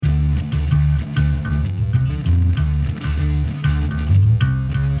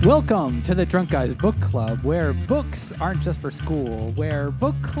Welcome to the Drunk Guys Book Club, where books aren't just for school, where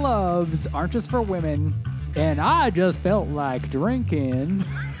book clubs aren't just for women, and I just felt like drinking.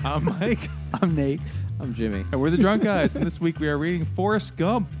 I'm Mike. I'm Nate. I'm Jimmy. And we're the Drunk Guys, and this week we are reading Forrest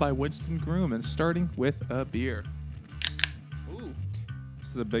Gump by Winston Groom, and starting with a beer. Ooh, this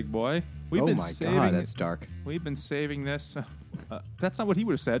is a big boy. Oh my God, that's dark. We've been saving this. That's not what he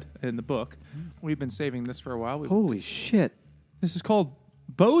would have said in the book. We've been saving this for a while. Holy shit. This is called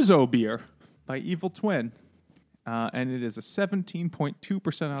Bozo Beer by Evil Twin, and it is a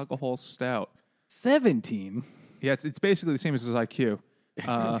 17.2% alcohol stout. 17? Yeah, it's basically the same as his IQ.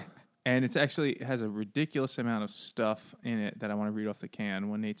 And it has a ridiculous amount of stuff in it that I want to read off the can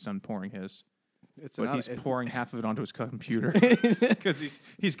when Nate's done pouring his. He's pouring half of it onto his computer because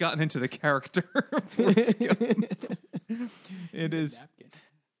he's gotten into the character.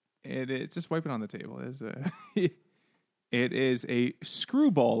 It's just wipe it on the table. It is a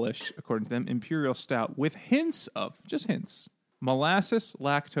screwballish, according to them, imperial stout with hints of molasses,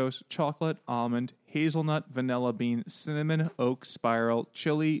 lactose, chocolate, almond, hazelnut, vanilla bean, cinnamon, oak, spiral,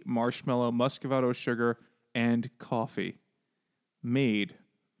 chili, marshmallow, muscovado sugar, and coffee. Made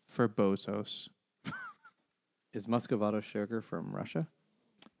for bozos. Is muscovado sugar from Russia?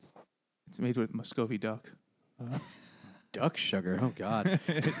 It's made with Muscovy duck. Duck sugar? Oh, God.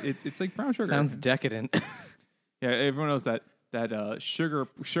 It's like brown sugar. Sounds decadent. Yeah, everyone knows that sugar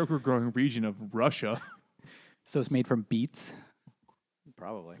growing region of Russia. So it's made from beets?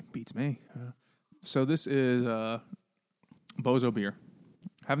 Probably. Beats me. So this is Bozo beer.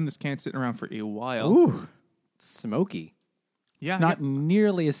 Having this can sitting around for a while. Ooh, smoky. Yeah, It's not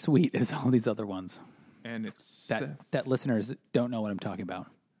nearly as sweet as all these other ones. And it's That listeners don't know what I'm talking about.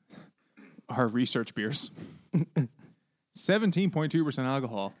 our research beers. 17.2%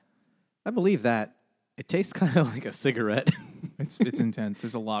 alcohol. I believe that. It tastes kind of like a cigarette. It's intense.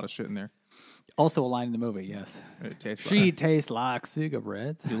 There's a lot of shit in there. Also a line in the movie, yes. It tastes She tastes like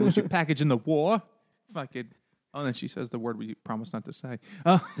cigarettes. you lose your package in the war. Fucking. Oh, and then she says the word we promised not to say.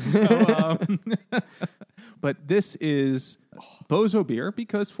 But this is Bozo beer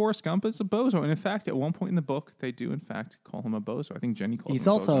because Forrest Gump is a bozo. And in fact, at one point in the book, they do in fact call him a bozo. I think Jenny calls He's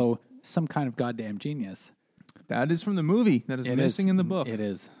him a also bozo. some kind of goddamn genius. That is from the movie. That is missing in the book. It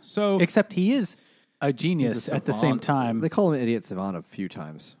is. So, Except he is a genius He's a at the same savant. time. They call him an idiot savant a few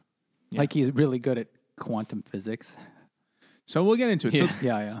times. Like he's really good at quantum physics. So we'll get into it. So,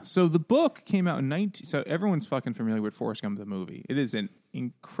 Yeah. So the book came out in So everyone's fucking familiar with Forrest Gump the movie. It is an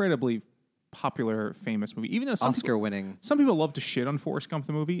incredibly popular, famous movie. Even though Oscar-winning. some people love to shit on Forrest Gump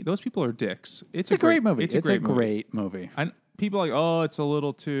the movie. Those people are dicks. It's a great movie. It's a great movie. And people are like, oh, it's a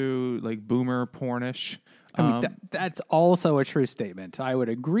little too like boomer pornish. I mean, that's also a true statement. I would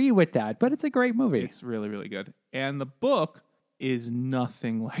agree with that, but it's a great movie. It's really, really good. And the book is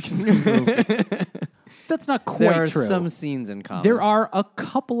nothing like the movie. That's not quite There are true. some scenes in common. There are a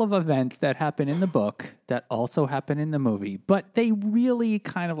couple of events that happen in the book that also happen in the movie, but they really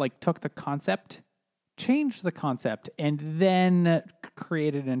kind of like took the concept, changed the concept, and then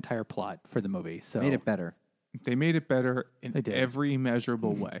created an entire plot for the movie. So Made it better. They made it better in They did. every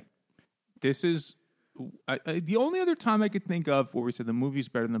measurable way. This is the only other time I could think of where we said the movie's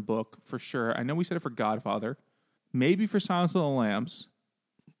better than the book, for sure. I know we said it for Godfather, maybe for Silence of the Lambs.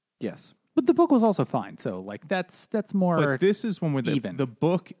 Yes. But the book was also fine. So like that's more. But this is one where even. the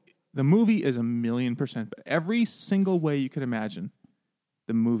movie is 1,000,000%. But every single way you could imagine,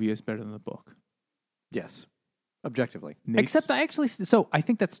 the movie is better than the book. Yes. Objectively. Except I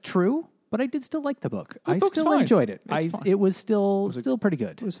think that's true, but I did still like the book. I book's still fine. enjoyed it. It's fine. It was still pretty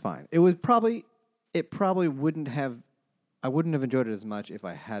good. It was fine. It probably wouldn't have... I wouldn't have enjoyed it as much if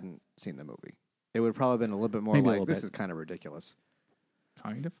I hadn't seen the movie. It would have probably been a little bit more Maybe a like, little this bit. is kind of ridiculous.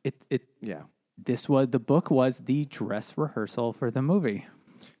 Kind of. Yeah. The book was the dress rehearsal for the movie.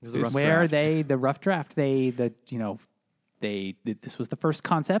 It was a rough Where draft. the rough draft, this was the first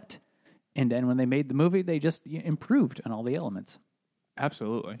concept, and then when they made the movie, they just improved on all the elements.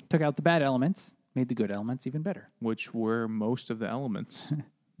 Absolutely. Took out the bad elements, made the good elements even better. Which were most of the elements.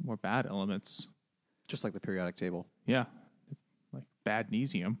 Were bad elements. Just like the periodic table. Yeah. Like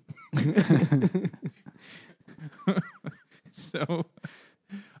badnesium. So,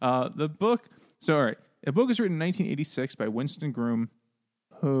 the book... So, all right. The book is written in 1986 by Winston Groom,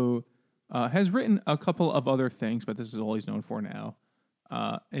 who has written a couple of other things, but this is all he's known for now.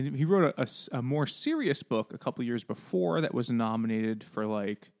 And he wrote a more serious book a couple years before that was nominated for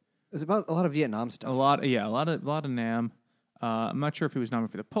like It was about a lot of Vietnam stuff. a lot of NAM. I'm not sure if he was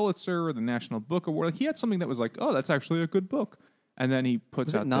nominated for the Pulitzer or the National Book Award. Like he had something that was like, oh, that's actually a good book. And then he puts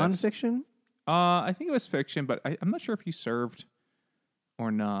Was out it nonfiction? I think it was fiction, but I'm not sure if he served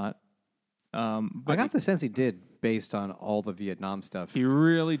or not. I But got the sense he did based on all the Vietnam stuff. he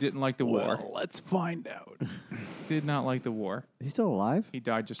really didn't like the war. Well, let's find out. Did not like the war. Is he still alive? He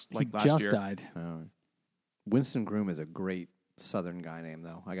died just He like last just year. died. Winston Groom is a great Southern guy name,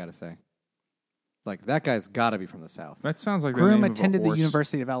 though, I got to say. Like, that guy's got to be from the South. That sounds like the Groom name attended of a the horse.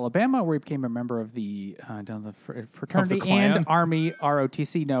 University of Alabama, where he became a member of the fraternity Klan? and Army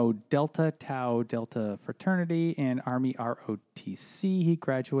ROTC. No, Delta Tau Delta fraternity and Army ROTC. He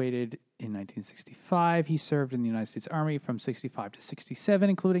graduated in 1965. He served in the United States Army from 65 to 67,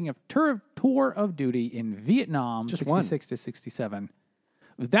 including a tour of duty in Vietnam, Just 66 to 67.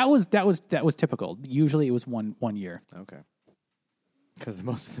 That was typical. Usually, it was one year. Okay. Because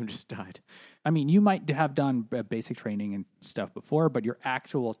most of them just died. I mean, you might have done basic training and stuff before, but your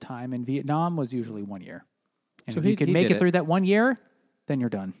actual time in Vietnam was usually 1 year. And So if you could make did it through that 1 year, then you're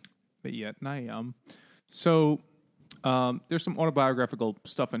done. But yet, So there's some autobiographical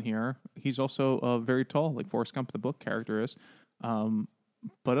stuff in here. He's also very tall, like Forrest Gump, the book character is.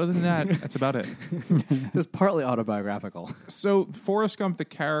 But other than that, that's about it. It was partly autobiographical. So Forrest Gump, the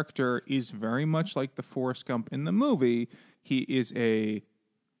character, is very much like the Forrest Gump in the movie. He is a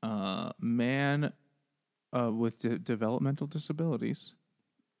man with developmental disabilities.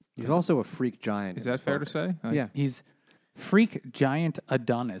 He's also a freak giant. Is that fair to say? Yeah. He's freak giant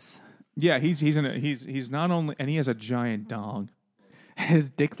Adonis. Yeah, he's not only, and he has a giant dong.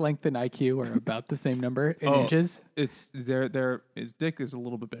 His dick length and IQ are about the same number in inches. It's his dick is a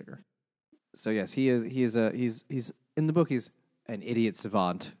little bit bigger. So yes, he's in the book. He's an idiot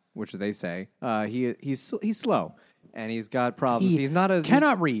savant, which they say. He's slow, and he's got problems. He's not as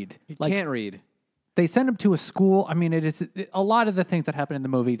cannot read. He Like, can't read. they send him to a school. I mean, a lot of the things that happen in the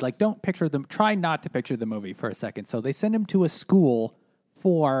movie. Like, don't picture them. Try not to picture the movie for a second. So they send him to a school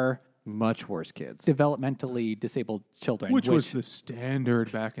for Much worse kids. developmentally disabled children, Which was the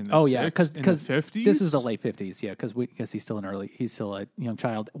standard back in the because in the 50s? this is the late 50s, yeah, because he's still a young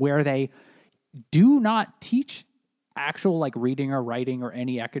child, where they do not teach actual like reading or writing or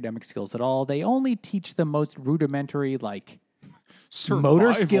any academic skills at all. They only teach the most rudimentary like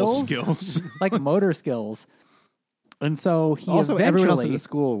motor Survival skills, like motor skills. And so he Also, everyone else in eventually the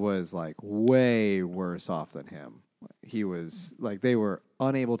school was like way worse off than him. He was like they were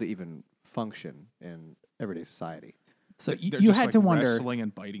unable to even function in everyday society. so They're you just, had like, to wonder. wrestling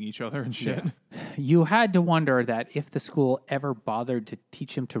and biting each other and shit. You had to wonder that if the school ever bothered to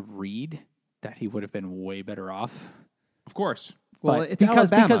teach him to read, that he would have been way better off. Of course. Well, But it's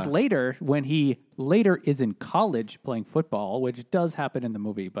because Alabama. later, when he later is in college playing football, which does happen in the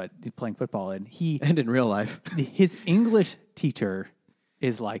movie, but he's playing football, and And in real life, his English teacher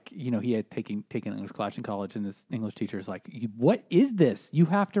is like, he had taken English class in college, and this English teacher is like, "What is this? You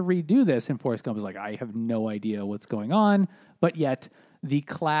have to redo this." And Forrest Gump is like, "I have no idea what's going on," but yet the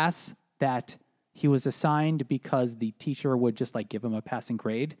class that he was assigned because the teacher would just like give him a passing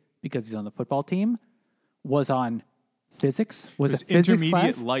grade because he's on the football team was on physics. Was This a physics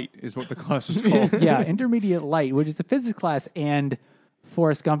intermediate class? light is what the class was called. Yeah, intermediate light, which is a physics class, and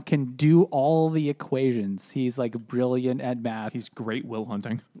Forrest Gump can do all the equations. He's like brilliant at math. He's great will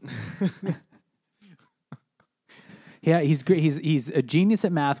hunting. Yeah, he's great. He's a genius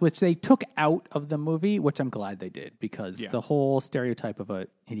at math, which they took out of the movie, which I'm glad they did, because the whole stereotype of a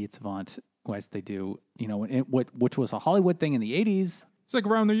idiot savant, as they do, which was a Hollywood thing in the 80s. It's like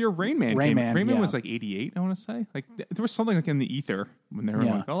around the year Rain Man Rain came. Man, Rain Man yeah. was like 88, I want to say. Like there was something like in the ether when they were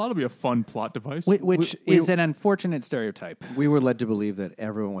Yeah. like, oh, that'll be a fun plot device. Which We- is an unfortunate stereotype. we were led to believe that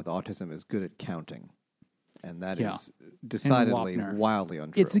everyone with autism is good at counting, and that Yeah. is decidedly Wapner. wildly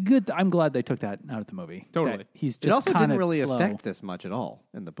untrue. It's a good. I'm glad they took that out of the movie. Totally. That he's it just also didn't kinda really slow. affect this much at all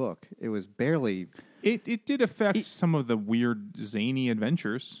in the book. It was barely. It did affect some of the weird zany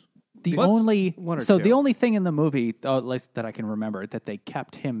adventures. The Let's- only one or so two. the only thing in the movie, at least that I can remember, that they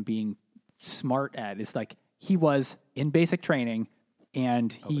kept him being smart at is like he was in basic training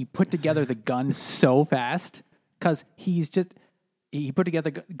and he put together the gun so fast because he put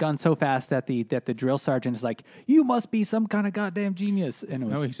together the gun so fast that the drill sergeant is like, "You must be some kind of goddamn genius." And it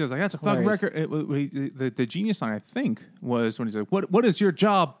was No, he says like that's a fucking hilarious. record. The genius line I think was when he's like, "What is your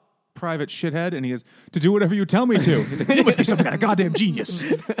job, private shithead?" And he goes, "To do whatever you tell me to." He's like, "You must be some kind of goddamn genius."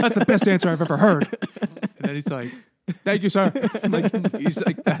 That's the best answer I've ever heard. And then he's like, "Thank you, sir." He's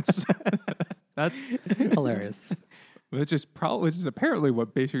like, "That's hilarious. which is apparently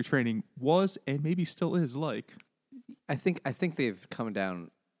what basic training was and maybe still is like." I think they've come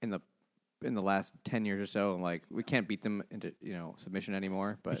down in the last 10 years or so, and like we can't beat them into submission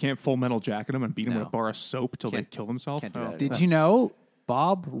anymore. But You can't Full Metal Jacket them and beat them with No. a bar of soap till they Can't- kill themselves. can't do that Did That's- you know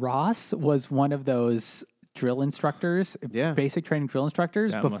Bob Ross was one of those drill instructors, Yeah. basic training drill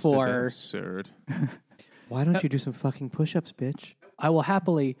instructors That must have been before absurd. Why don't you do some fucking push-ups, bitch? I will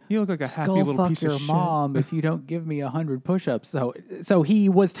happily You look like a happy skull little fuck piece your of shit. mom if you don't give me 100 push-ups. So he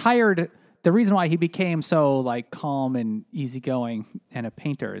was tired. The reason why he became so like calm and easygoing and a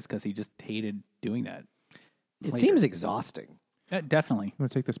painter is because he just hated doing that. It Later. seems exhausting. Definitely. I'm going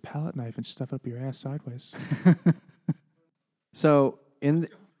to take this palette knife and stuff it up your ass sideways. So in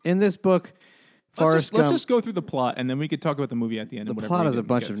this book, Forrest Let's Gump, just go through the plot, and then we could talk about the movie at the end. the and whatever plot we is a didn't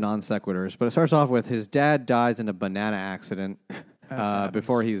bunch get of to. non sequiturs, but it starts off with his dad dies in a banana accident happens.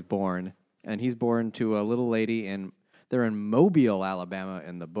 before he's born, and he's born to a little lady they're in Mobile, Alabama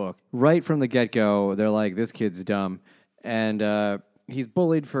in the book. Right from the get-go, they're like, this kid's dumb, and he's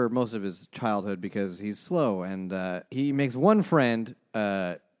bullied for most of his childhood because he's slow, and he makes one friend,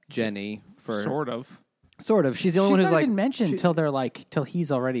 Jenny, for Sort of. Sort of. She's the only She's one who's not like even mentioned till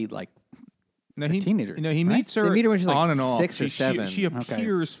he's already like No, a teenager. No, he right? meets her They meet her when she's like on and off. 6 or 7. She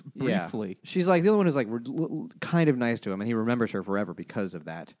appears briefly. She's like the only one who's like kind of nice to him, and he remembers her forever because of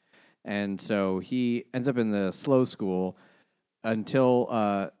that. And so he ends up in the slow school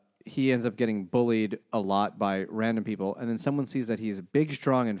until he ends up getting bullied a lot by random people. And then someone sees that he's big,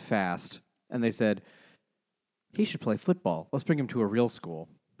 strong, and fast, and they said, he should play football. Let's bring him to a real school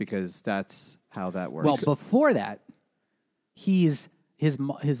because that's how that works. Well, before that, his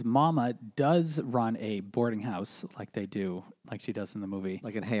mama does run a boarding house like they do, like she does in the movie.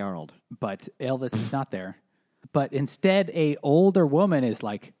 like in Hey Arnold. But Elvis is not there. But instead, a older woman is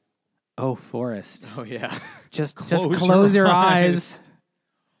like, "Oh, Forrest, Oh, yeah. just Close close your your eyes." eyes."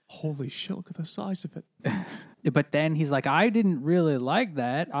 Holy shit, look at the size of it. But then he's like, I didn't really like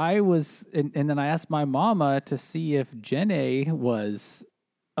that. And then I asked my mama to see if Jenny was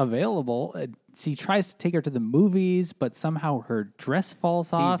available. She tries to take her to the movies, but somehow her dress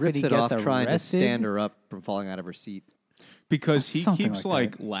falls off. He rips and he it gets off arrested. trying to stand her up from falling out of her seat. Because he Something keeps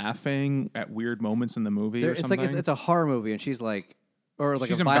like like laughing at weird moments in the movie or It's something. like it's a horror movie, and she's like, or like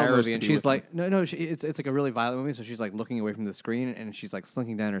She's a violent embarrassed movie, to and be she's with like, no, it's like a really violent movie, so she's like looking away from the screen, and she's like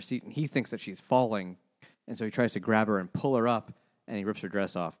slinking down her seat, and he thinks that she's falling, and so he tries to grab her and pull her up, and he rips her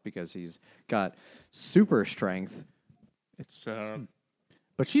dress off because he's got super strength. It's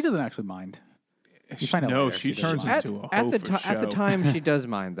But she doesn't actually mind. You find out no, later she she doesn't turns mind. into a At hoe the for at the show. time, she does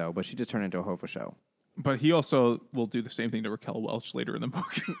mind though, but she just turned into a hoe for show. But he also will do the same thing to Raquel Welch later in the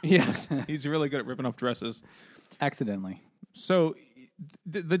book. Yes, He's really good at ripping off dresses. Accidentally. So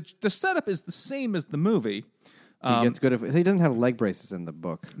the setup is the same as the movie. he gets good. He doesn't have leg braces in the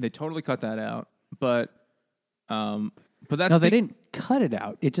book. They totally cut that out, but that's No, they didn't cut it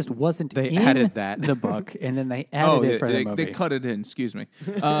out. It just wasn't They in added that. the book, and then they added it for the movie. They cut it in. Excuse me.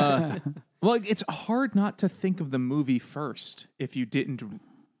 Well, it's hard not to think of the movie first if you didn't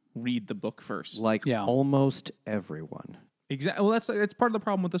read the book first. Like Yeah. almost everyone. Exactly. Well, that's part of the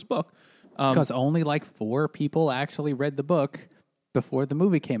problem with this book. Because only like 4 people actually read the book before the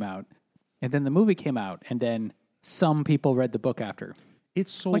movie came out. And then the movie came out, and then some people read the book after. It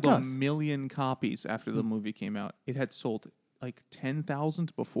sold Like a us. million copies after the movie came out. It had sold like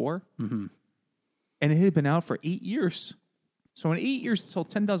 10,000 before, and it had been out for 8 years. So in 8 years, it sold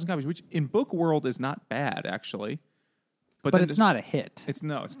 10,000 copies, which in book world is not bad actually. But then it's not a hit. It's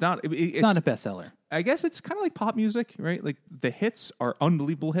not. It's not a bestseller. I guess it's kind of like pop music, right? Like the hits are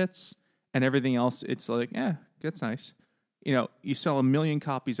unbelievable hits, and everything else, it's like, that's nice. You know, you sell 1 million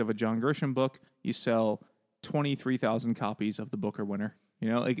copies of a John Grisham book, you sell 23,000 copies of the Booker winner. You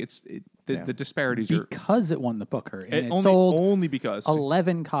know, like the disparities are Because it won the Booker. And it only, sold only because.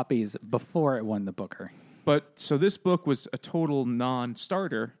 11 copies before it won the Booker. But so this book was a total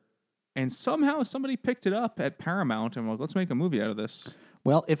non-starter, and somehow somebody picked it up at Paramount and was like, let's make a movie out of this.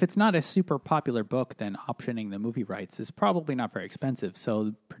 Well, if it's not a super popular book, then optioning the movie rights is probably not very expensive.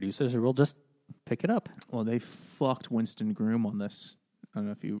 So producers will just pick it up. Well, they fucked Winston Groom on this. I don't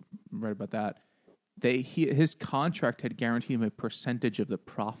know if you read about that. His contract had guaranteed him a percentage of the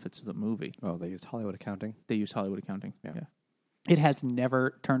profits of the movie. Oh, they used Hollywood accounting. They used Hollywood accounting. Yeah. It has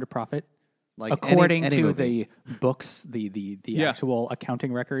never turned a profit. Like According any to movie. the books, the Yeah. actual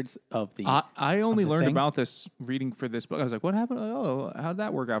accounting records of the... I only of the learned thing? about this reading for this book. I was like, what happened? Oh, how'd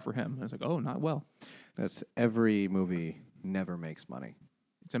that work out for him? I was like, oh, not well. That's every movie never makes money.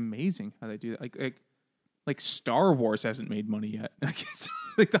 It's amazing how they do that. Like Star Wars hasn't made money yet. It's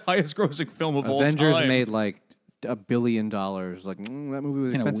like the highest grossing film of all Avengers time. made like $1 billion. Like that movie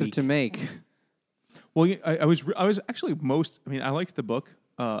was In a expensive week. to make. Well, yeah, I was actually I liked the book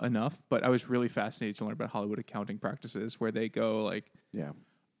enough, but I was really fascinated to learn about Hollywood accounting practices where they go like, Yeah.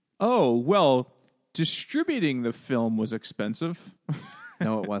 oh, well, distributing the film was expensive.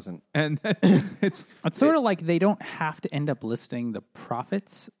 No, it wasn't. And then It's sort of like they don't have to end up listing the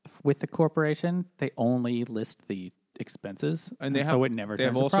profits with the corporation. They only list the expenses, and they have, so it never they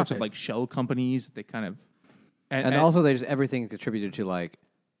have turns all a sorts profit. of like shell companies that they kind of And also, they just everything contributed to like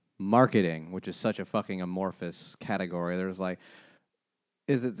marketing, which is such a fucking amorphous category. There's like,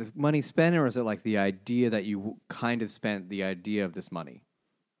 is it the money spent, or is it like the idea that you kind of spent the idea of this money?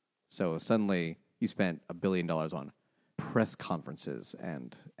 So suddenly you spent $1 billion on press conferences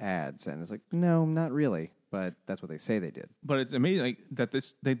and ads, and it's like, no, not really. But that's what they say they did. But it's amazing like, that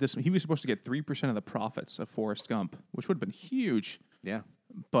this he was supposed to get 3% of the profits of Forrest Gump, which would have been huge. Yeah.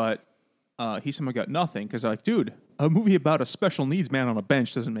 But he somehow got nothing because they're like, dude, a movie about a special needs man on a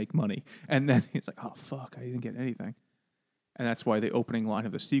bench doesn't make money. And then he's like, oh, fuck, I didn't get anything. And that's why the opening line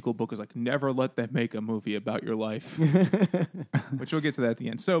of the sequel book is like, never let them make a movie about your life. Which we'll get to that at the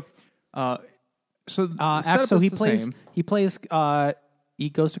end. So, the setup so is he the plays. same. He plays. He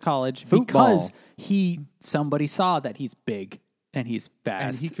goes to college Football. because somebody saw that he's big and he's fast.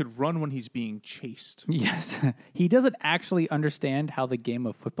 And he could run when he's being chased. Yes, he doesn't actually understand how the game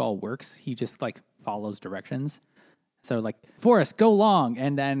of football works. He just like follows directions. So like, Forrest, go long,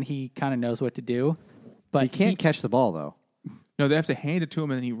 and then he kind of knows what to do. But You can't catch the ball, though. No, they have to hand it to him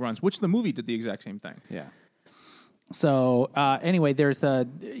and then he runs, which the movie did the exact same thing. Yeah. So anyway,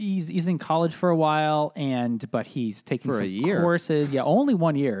 he's in college for a while, but he's taking For some a year. courses. Yeah, only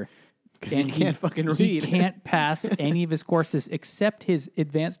 1 year. Because he can't fucking read. He can't pass any of his courses except his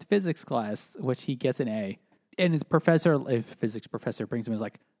advanced physics class, which he gets an A. And his physics professor brings him and is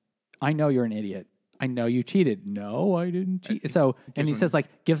like, I know you're an idiot. I know you cheated. No, I didn't cheat. And he says,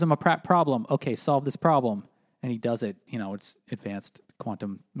 like, gives him a problem. Okay, solve this problem. And he does it. You know, it's advanced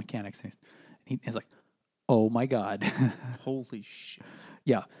quantum mechanics. And he's like, oh my God. Holy shit.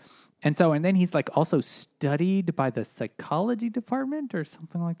 Yeah. And then he's like also studied by the psychology department or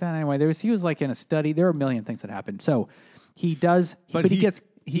something like that. Anyway, he was like in a study. There are a million things that happened. So he does, but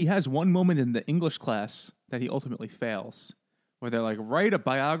he has one moment in the English class that he ultimately fails, where they're like, write a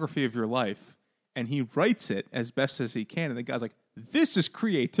biography of your life. And he writes it as best as he can. And the guy's like, this is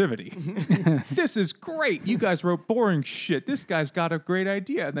creativity. This is great. You guys wrote boring shit. This guy's got a great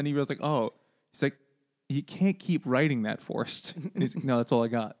idea. And then he was like, oh, he's like, you can't keep writing that, Forrest. And he's like, no, that's all I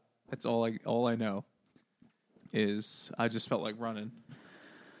got. That's all I know is I just felt like running.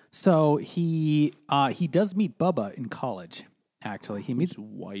 So he does meet Bubba in college. Actually, he meets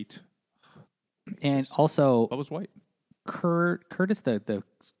white, and also Bubba's white. Curtis, the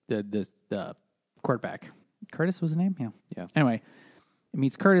quarterback. Curtis was his name. Yeah. Anyway, he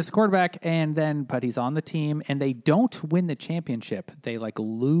meets Curtis, the quarterback, but he's on the team, and they don't win the championship. They like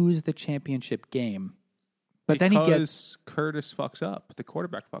lose the championship game. But then Curtis fucks up. The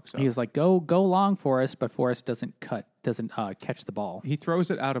quarterback fucks up. He was like, go long, Forrest, but Forrest doesn't catch the ball. He throws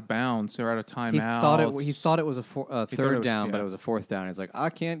it out of bounds or out of timeout. He thought it was a third down, but it was a fourth down. He's like, I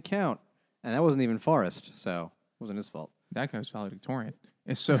can't count. And that wasn't even Forrest, so it wasn't his fault. That guy was valedictorian.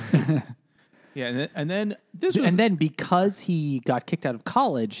 And so, yeah, and then because he got kicked out of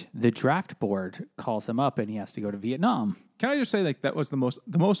college, the draft board calls him up and he has to go to Vietnam. Can I just say, like, that was the most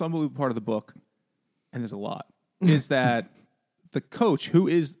unbelievable part of the book, and there's a lot, is that the coach, who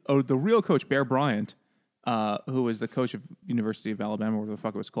is the real coach, Bear Bryant, who was the coach of University of Alabama, whatever the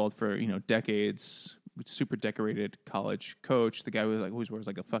fuck it was called for decades, super decorated college coach, the guy who always wears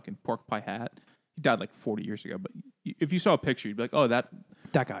like a fucking pork pie hat. He died like 40 years ago, but if you saw a picture, you'd be like, oh, that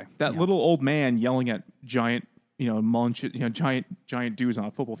guy, that little old man yelling at giant, giant dudes on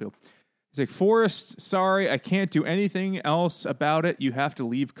a football field. He's like, Forrest, sorry, I can't do anything else about it. You have to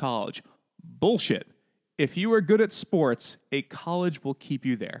leave college. Bullshit. If you are good at sports, a college will keep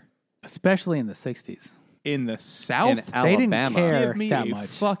you there. Especially in the 60s. In the South? In Alabama. They didn't care Give me that a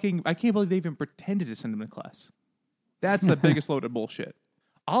much. I can't believe they even pretended to send him to class. That's the biggest load of bullshit.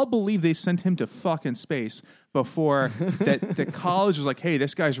 I'll believe they sent him to fucking space before that the college was like, hey,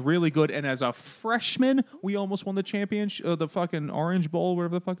 this guy's really good. And as a freshman, we almost won the championship, the fucking Orange Bowl,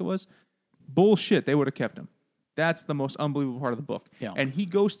 whatever the fuck it was. Bullshit. They would have kept him. That's the most unbelievable part of the book. Yeah. And he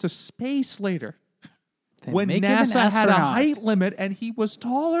goes to space later. They When make him an NASA had a astronaut. height limit and he was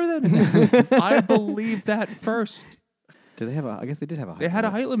taller than him. I believe that first. Did they have I guess they did have a height They had a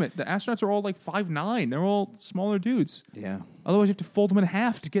limit. height limit. The astronauts are all like 5'9". They're all smaller dudes. Yeah. Otherwise, you have to fold them in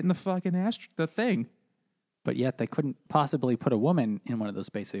half to get in the fucking the thing. But yet they couldn't possibly put a woman in one of those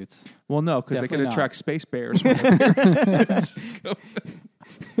spacesuits. Well, no, because they could Definitely not. attract space bears. when they're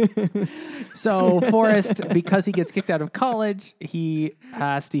here. So Forrest, because he gets kicked out of college, he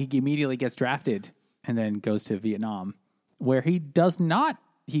immediately gets drafted and then goes to Vietnam, where he doesn't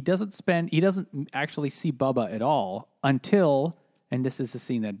actually see Bubba at all until and this is a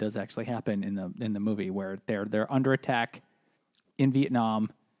scene that does actually happen in the movie where they're under attack in Vietnam,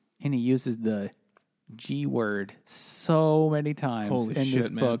 and he uses the G word so many times Holy in shit,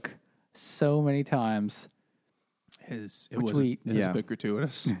 this man. book, so many times. It Which was we- a bit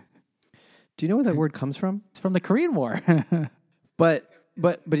gratuitous. Do you know where that word comes from? It's from the Korean War. But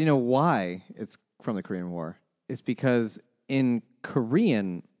you know why it's from the Korean War? It's because in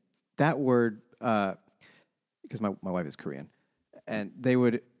Korean, that word, because my wife is Korean, and they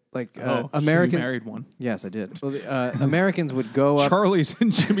would like So Americans. you married one. Yes, I did. Well, Americans would go up. Charlie's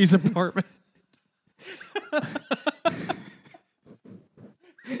in Jimmy's apartment.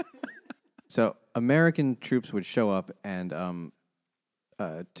 So American troops would show up and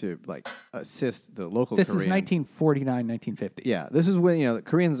to like assist the local. This Koreans. is 1949, 1950. Yeah, this is when the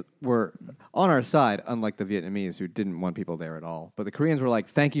Koreans were on our side, unlike the Vietnamese who didn't want people there at all. But the Koreans were like,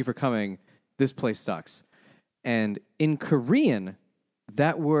 "Thank you for coming. This place sucks." And in Korean,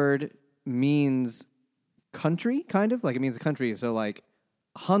 that word means country, kind of like it means a country. So like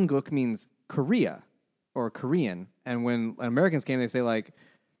Hanguk means Korea or Korean, and when Americans came, they say like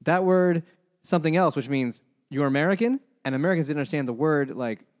that word something else, which means you're American. And Americans didn't understand the word,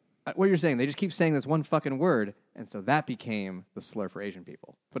 like, what you're saying. They just keep saying this one fucking word. And so that became the slur for Asian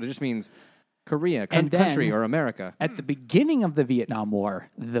people. But it just means Korea, And country, then- or America. At the beginning of the Vietnam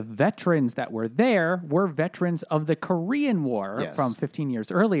War, the veterans that were there were veterans of the Korean War Yes. from 15 years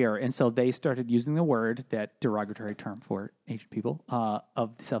earlier. And so they started using the word, that derogatory term for Asian people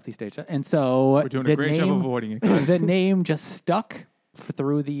of Southeast Asia. And so We're doing a great job avoiding it, guys. The name just stuck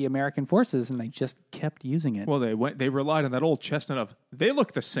through the American forces, and they just kept using it. Well, they relied on that old chestnut of they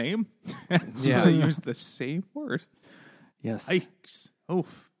look the same, and so Yeah. they used the same word. Yes. Yikes!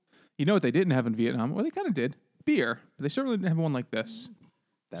 Oof. You know what they didn't have in Vietnam? Well, they kind of did. Beer. But they certainly didn't have one like this.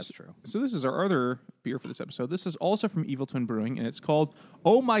 That's true. So this is our other beer for this episode. This is also from Evil Twin Brewing, and it's called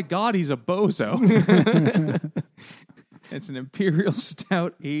 "Oh My God, He's a Bozo." It's an imperial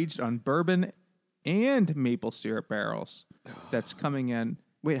stout aged on bourbon and maple syrup barrels. That's coming in.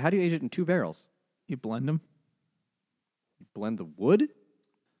 Wait, how do you age it in 2 barrels? You blend them. You blend the wood?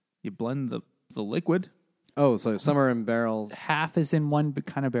 You blend the liquid. Oh, so some are in barrels. Half is in one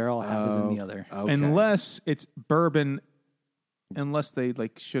kind of barrel, half is in the other. Okay. Unless it's bourbon, unless they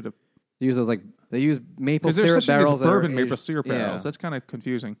like should have. They use those like they use maple Because there's syrup such thing as barrels. that are bourbon maple aged- syrup Yeah. barrels. That's kind of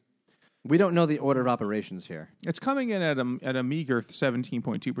confusing. We don't know the order of operations here. It's coming in at a meager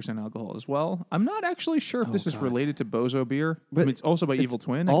 17.2% alcohol as well. I'm not actually sure if this is related to Bozo beer. But I mean, it's also by Evil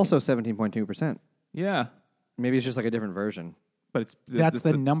Twin. Also 17.2%. Yeah, Maybe it's just like a different version. but it's That's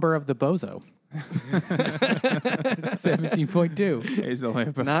the number of the bozo. 17.2. It's only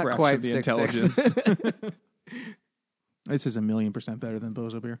a Not fraction quite of the 6'6". intelligence. This is 1,000,000% better than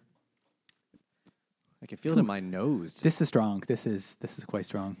Bozo beer. I can feel it in my nose. This is strong. This is quite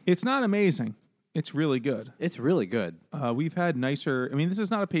strong. It's not amazing. It's really good. It's really good. We've had nicer. I mean, this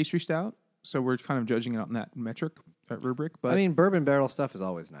is not a pastry stout, so we're kind of judging it on that metric, that rubric. But I mean, bourbon barrel stuff is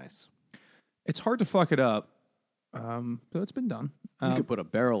always nice. it's hard to fuck it up. So it's been done. You could put a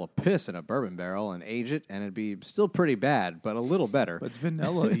barrel of piss in a bourbon barrel and age it, and it'd be still pretty bad, but a little better. But it's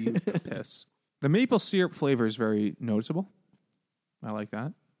vanilla, you piss. The maple syrup flavor is very noticeable. I like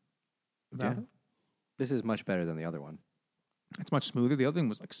that. Yeah. This is much better than the other one. It's much smoother. The other thing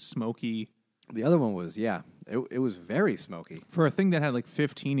was like smoky. The other one was, it was very smoky. For a thing that had like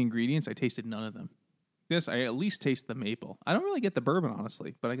 15 ingredients, I tasted none of them. This, I at least taste the maple. I don't really get the bourbon,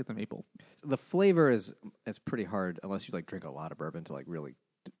 honestly, but I get the maple. The flavor is pretty hard unless you like drink a lot of bourbon to like really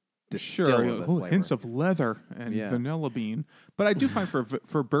distill Sure, the flavor. hints of leather and Yeah. vanilla bean. But I do find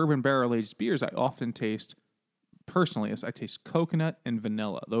for bourbon barrel aged beers, I often taste, personally, I taste coconut and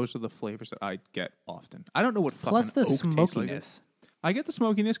vanilla. Those are the flavors that I get often. I don't know what fucking Plus the oak tastes like. smokiness. I get the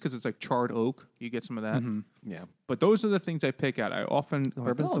smokiness because it's like charred oak. You get some of that. Yeah. But those are the things I pick out. I often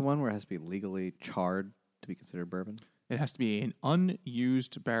Bourbon's oh, the one where it has to be legally charred to be considered bourbon. it has to be an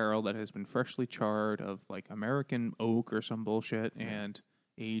unused barrel that has been freshly charred of like American oak or some bullshit and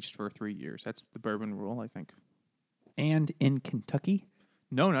aged for 3 years. That's the bourbon rule, I think. And in Kentucky,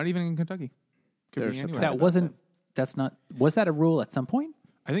 No, not even in Kentucky. Could They're be anywhere. that wasn't. That's not. Was that a rule at some point?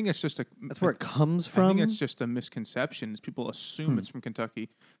 I think it's just a. That's where it comes I from. think it's just a misconception. Is people assume it's from Kentucky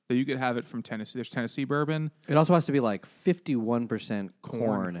that you could have it from Tennessee. There's Tennessee bourbon. It also has to be like 51% Corn.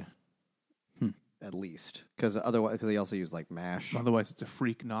 corn, at least, because otherwise, because they also use like mash. Otherwise, it's a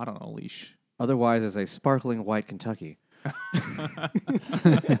freak not on a leash. Otherwise, it's a sparkling white Kentucky.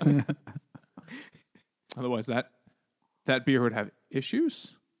 Otherwise, that beer would have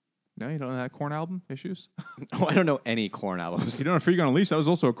issues. No, you don't know that Corn album issues. Oh, I don't know any corn albums. You don't know Freak on a Leash. That was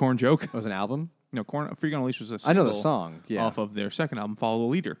also a Corn joke. It was an album. No, Freak on a Leash was a I know the single song. Yeah. off of their second album, Follow the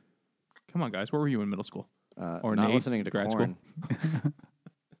Leader. Come on, guys. Where were you in middle school? Or not listening to grad Korn. school?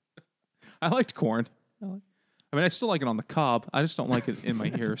 I liked Korn. I mean, I still like it on the cob. I just don't like it in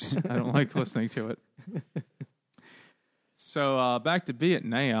my ears. I don't like listening to it. So back to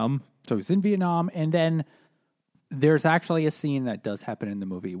Vietnam. So he's in Vietnam, and then there's actually a scene that does happen in the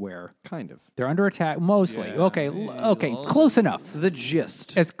movie where Kind of. they're under attack, mostly. Yeah. Okay, close enough. The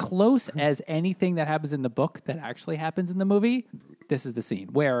gist. As close as anything that happens in the book that actually happens in the movie, this is the scene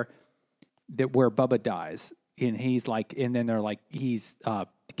where Bubba dies, and he's like, and then they're like, they're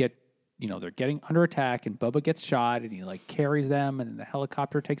getting under attack, and Bubba gets shot, and he like carries them, and then the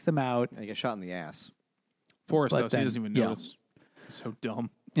helicopter takes them out. And he gets shot in the ass. Forrest But does. then- He doesn't even yeah. notice. He's so dumb.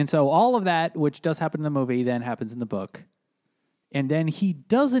 And so all of that, which does happen in the movie, then happens in the book. And then he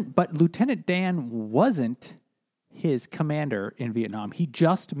doesn't, but Lieutenant Dan wasn't his commander in Vietnam. He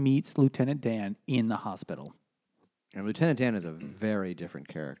just meets Lieutenant Dan in the hospital. And Lieutenant Dan is a very different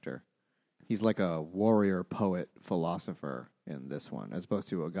character. He's like a warrior, poet, philosopher in this one, as opposed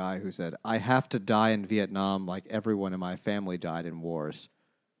to a guy who said, I have to die in Vietnam like everyone in my family died in wars.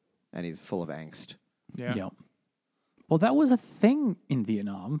 And he's full of angst. Yeah. Yep. Well, that was a thing in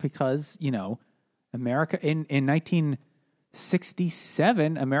Vietnam because, America in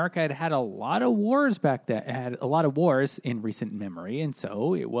 1967, America had a lot of wars back then. It had a lot of wars in recent memory. And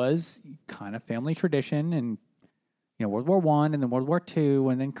so it was kind of family tradition and, World War I and then World War II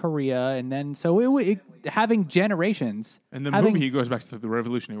and then Korea. And then so it having generations. In the movie, he goes back to the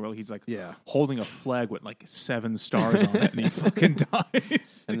Revolutionary War. He's like holding a flag with like 7 stars on it, and he fucking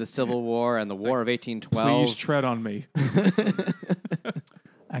dies. And the Civil War and the War of 1812. Please tread on me.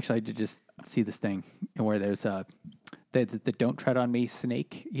 Actually, I did just see this thing where there's the "Don't Tread on Me"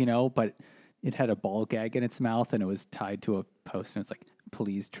 snake, but it had a ball gag in its mouth and it was tied to a post, and it's like,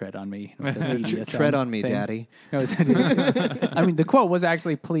 "Please tread on me." It was a BDSM Tread on me, thing. Daddy. It was- I mean, the quote was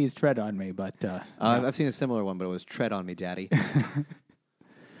actually "Please tread on me," but I've seen a similar one, but it was Tread on me, Daddy.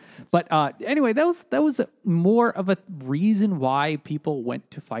 but anyway, that was more of a reason why people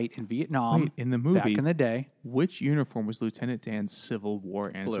went to fight in Vietnam. Wait, in the movie, back in the day. which uniform was Lieutenant Dan's Civil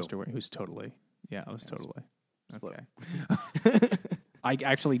War ancestor wearing? It was totally. Yeah, it was totally. Okay. I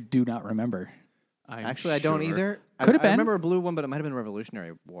actually do not remember. Actually, I don't either. Could have I been. remember a blue one, but it might have been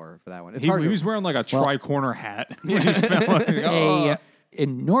Revolutionary War for that one. It's He hard to- was wearing like a tri-corner hat. When he fell. A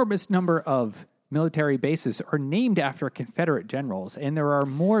enormous number of military bases are named after Confederate generals, and there are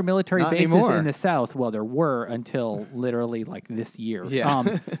more military Not bases anymore. in the South. Well, there were until literally like this year.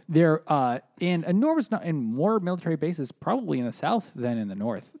 Yeah. There and and more military bases probably in the South than in the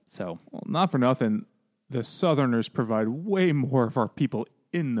North. So Well, not for nothing, the Southerners provide way more of our people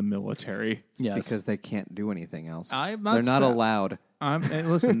in the military. yes, because they can't do anything else. I'm not They're not sa- allowed. And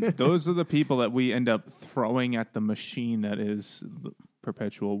listen, those are the people that we end up throwing at the machine that is the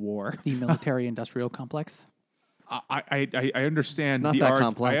perpetual war. the military-industrial complex. I understand It's not the that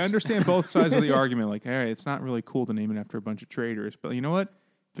complex. I understand both sides of the argument. Like, hey, it's not really cool to name it after a bunch of traitors, but you know what?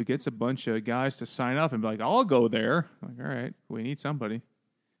 If it gets a bunch of guys to sign up and be like, "I'll go there," like, all right, we need somebody.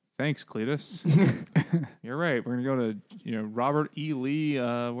 Thanks, Cletus. You're right. We're gonna go to Robert E. Lee,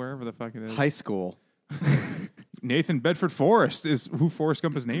 wherever the fuck it is. High school. Nathan Bedford Forrest is who Forrest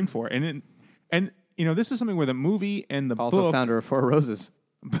Gump is named for, and this is something where the movie and the Also book founder of Four Roses.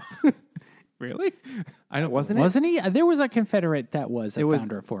 really. I don't Wasn't it? Wasn't he? There was a Confederate that was a It was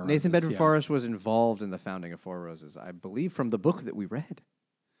founder of Four Nathan Roses, Bedford yeah. Forrest was involved in the founding of Four Roses, I believe, from the book that we read.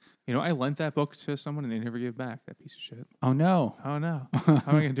 I lent that book to someone and they never gave back. That piece of shit. Oh no! Oh no! How am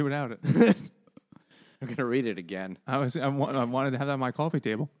I going to do without it? I'm going to read it again. I wanted to have that on my coffee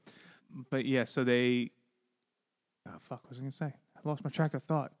table, but yeah. So they. Oh fuck! What was I going to say? I lost my train of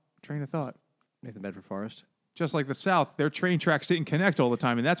thought. Nathan Bedford Forrest. Just like the South, their train tracks didn't connect all the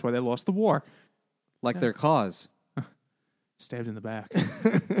time, and that's why they lost the war. Like their cause. Stabbed in the back.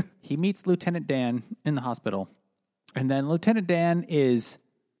 He meets Lieutenant Dan in the hospital, and then Lieutenant Dan is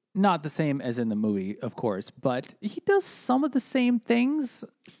not the same as in the movie, of course, but he does some of the same things.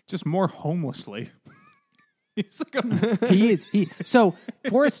 Just more homelessly. He's like So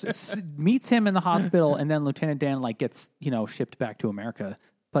Forrest meets him in the hospital, and then Lieutenant Dan gets shipped back to America,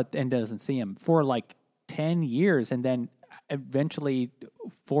 and doesn't see him for 10 years, and then eventually,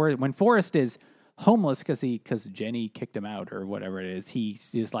 when Forrest is homeless because Jenny kicked him out or whatever it is,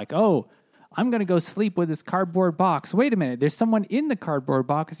 he's like, "Oh, I'm going to go sleep with this cardboard box. Wait a minute, there's someone in the cardboard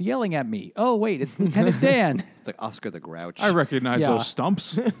box yelling at me. Oh, wait, it's Lieutenant Dan." It's like Oscar the Grouch. I recognize Yeah. those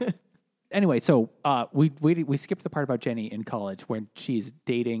stumps. anyway, so we skipped the part about Jenny in college when she's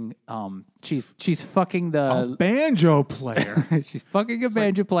dating. She's fucking A banjo player. she's fucking a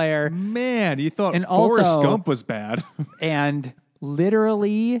banjo player, Man, you thought And Forrest also- Gump was bad. and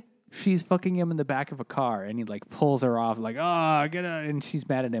literally she's fucking him in the back of a car, and he like pulls her off, like, "Oh, get out!" And she's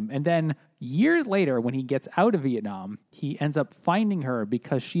mad at him. And then years later, when he gets out of Vietnam, he ends up finding her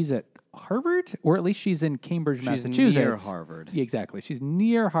because she's at Harvard, or at least she's in Cambridge, Massachusetts. near Harvard. Yeah, exactly. She's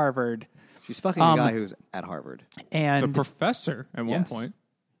near Harvard. She's fucking a guy who's at Harvard. And The professor at one Yes. point.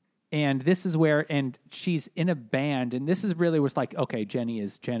 And this is where, and she's in a band, and this is really was like, okay, Jenny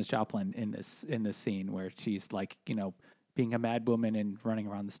is Janis Joplin in this scene where she's like, being a mad woman and running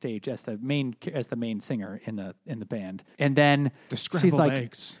around the stage as the main singer in the band. And then The she's scrambled like,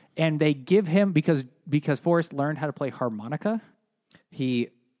 eggs. and they give him because Forrest learned how to play harmonica.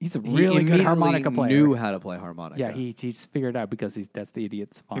 He's a really good harmonica player. Knew how to play harmonica. Yeah, he just figured it out because that's the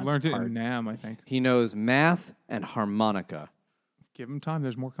idiot's fun He learned it part. in NAM, I think. He knows math and harmonica. Give him time.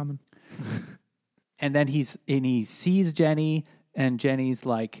 There's more coming. And then he sees Jenny, and Jenny's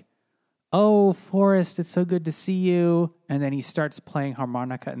like, "Oh, Forrest, it's so good to see you." And then he starts playing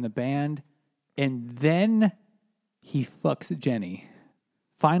harmonica in the band, and then he fucks Jenny.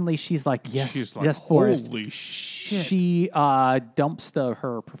 Finally, she's like, "Yes, She's like, yes, Forrest." holy shit. She dumps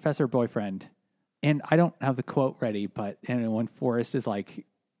her professor boyfriend, and I don't have the quote ready, but when Forrest is like,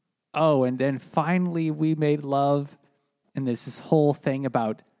 "Oh," and then finally we made love, and there's this whole thing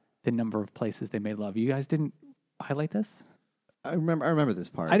about the number of places they made love. You guys didn't highlight this? I remember this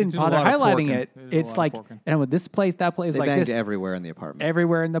part. I didn't did a bother lot of highlighting porking. it. They did a It's lot of like, porking. and with this place, that place, They like banged this, everywhere in the apartment.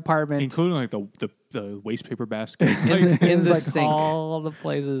 everywhere in the apartment, Including like the waste paper basket. in It was the like sink. all the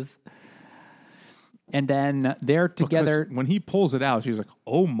places. And then they're together. Because when he pulls it out, she's like,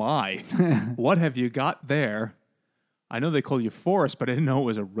 "Oh my, what have you got there? I know they call you Forrest, but I didn't know it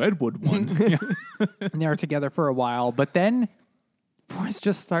was a redwood one." And they're together for a while, but then Forrest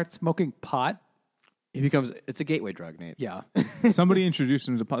just starts smoking pot. It's a gateway drug, Nate. Yeah. Somebody introduced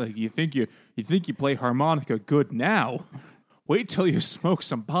him to pot. Like, you think you play harmonica good now? Wait till you smoke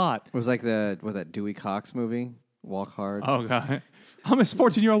some pot. It was like that Dewey Cox movie, Walk Hard. Oh god, I'm a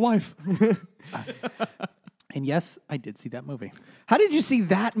 14-year-old wife. And yes, I did see that movie. How did you see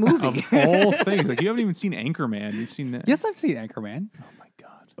that movie? Of all things, like you haven't even seen Anchorman. You've seen that? Yes, I've seen Anchorman. Oh my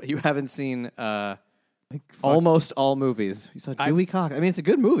god. But you haven't seen Like, fuck, almost all movies. You saw Dewey Cox. I mean, it's a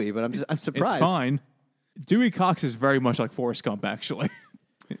good movie, but I'm surprised. it's fine. Dewey Cox is very much like Forrest Gump, actually.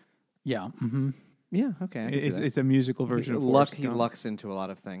 Yeah. Mm-hmm. Yeah, okay. I can see that. It's a musical version of Forrest He Gump. lucks into a lot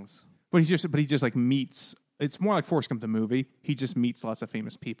of things. But he just like meets. It's more like Forrest Gump the movie. He just meets lots of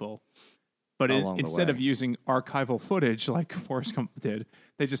famous people. But Along the instead way. of using archival footage like Forrest Gump did,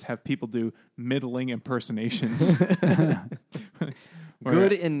 they just have people do middling impersonations.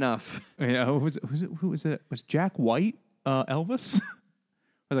 Good enough. Yeah, who was it? Was Jack White Elvis?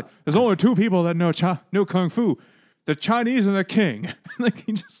 I was like, there's only two people that know kung fu: the Chinese and the King. Like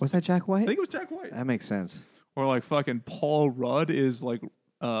he just. Was that Jack White? I think it was Jack White. That makes sense. Or like fucking Paul Rudd is like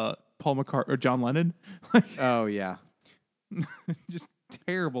Paul McCartney or John Lennon. Like Oh, yeah. just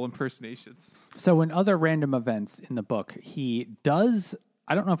terrible impersonations. So in other random events in the book, he does,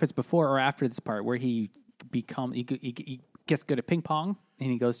 I don't know if it's before or after this part, where he gets good at ping pong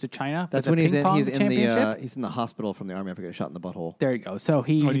and he goes to China. That's for when the he's ping pong in the championship. he's in the hospital from the army after getting shot in the butthole. There you go. So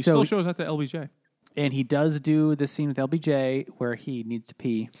And he still shows at the LBJ. and he does do the scene with LBJ where he needs to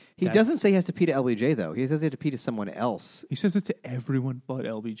pee. He doesn't say he has to pee to LBJ, though. He says he has to pee to someone else. He says it to everyone but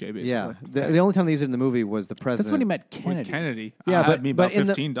LBJ, basically. Yeah. The only time they used it in the movie was the president. That's when he met With Kennedy. Kennedy. Yeah, I but- had me about but in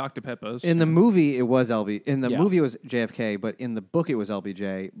the- 15 Dr. Peppers. In the movie, it was LB. In the Yeah. movie, it was JFK, but in the book, it was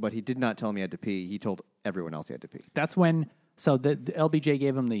LBJ. But he did not tell him he had to pee. He told everyone else he had to pee. That's when, so the LBJ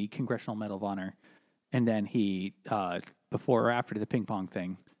gave him the Congressional Medal of Honor. And then he, before or after the ping pong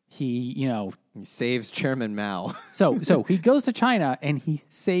thing, he, He saves Chairman Mao. So he goes to China and he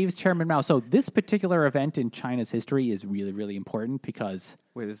saves Chairman Mao. So this particular event in China's history is really, really important because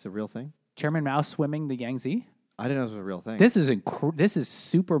Wait, this is a real thing? Chairman Mao swimming the Yangtze. I didn't know this was a real thing. This is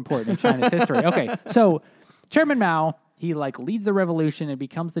super important in China's history. Okay, so Chairman Mao, he leads the revolution and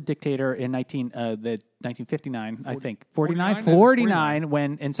becomes the dictator in 1959, I think.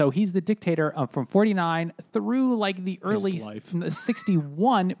 49 and so he's the dictator from 49 through the early life.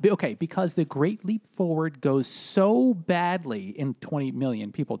 61. Okay, because the Great Leap Forward goes so badly and 20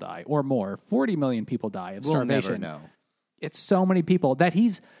 million people die or more. 40 million people die of we'll starvation. never know. It's so many people that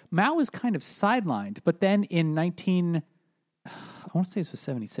Mao is kind of sidelined. But then in I want to say this was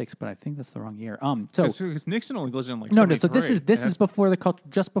 76, but I think that's the wrong year. So Because Nixon only goes in like no. So 73. this is before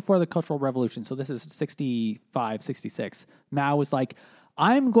just before the Cultural Revolution. So this is 65, 66. Mao was like,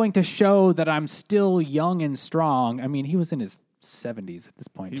 I'm going to show that I'm still young and strong. I mean, he was in his 70s at this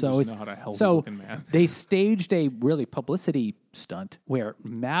point. He so was it's, not a healthy so looking man. they staged a really publicity stunt where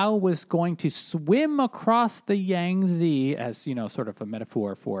Mao was going to swim across the Yangtze as, sort of a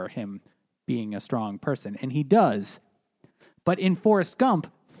metaphor for him being a strong person. And he does. But in Forrest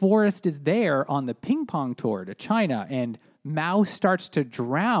Gump, Forrest is there on the ping pong tour to China, and Mao starts to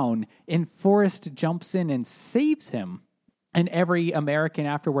drown, and Forrest jumps in and saves him. And every American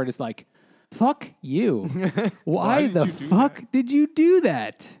afterward is like, fuck you. Why the fuck did you do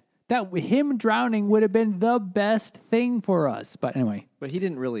that? That him drowning would have been the best thing for us. But anyway. But he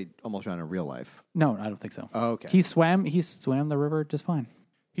didn't really almost drown in real life. No, I don't think so. Oh, okay. He swam the river just fine.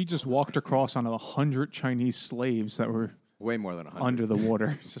 He just walked across on 100 Chinese slaves that were Way more than 100. under the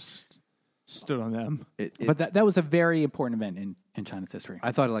water. Just stood on them. But that was a very important event in China's history.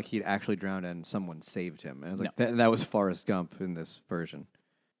 I thought like he'd actually drowned and someone saved him. And I was like, that was Forrest Gump in this version.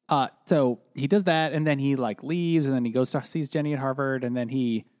 So he does that, and then he leaves, and then he goes to sees Jenny at Harvard, and then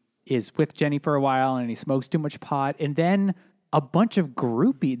he is with Jenny for a while, and he smokes too much pot, and then a bunch of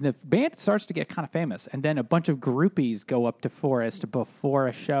groupies. The band starts to get kind of famous, and then a bunch of groupies go up to Forrest before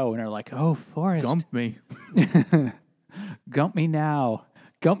a show, and are like, "Oh, Forrest, Gump me. Gump me now,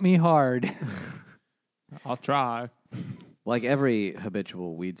 gump me hard." I'll try. Like every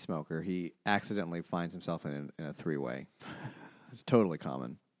habitual weed smoker, he accidentally finds himself in a three-way. It's totally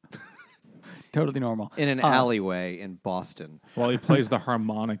common. Totally normal. In an alleyway in Boston. While he plays the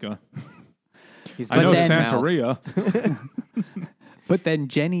harmonica. I know then, Santeria. But then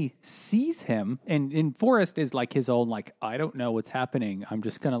Jenny sees him, and Forrest is like his own, I don't know what's happening. I'm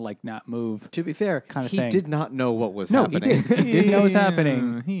just going to not move. To be fair, kind of he thing. did not know what was happening. He didn't know what's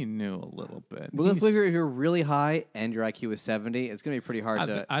happening. He knew a little bit. Well, if you're really high and your IQ is 70, it's going to be pretty hard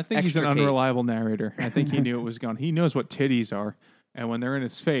to I think he's an extricate. unreliable narrator. I think he knew it was going. He knows what titties are, and when they're in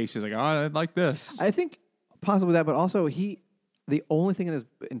his face, he's like, "Oh, I like this." I think possibly that, but also the only thing in his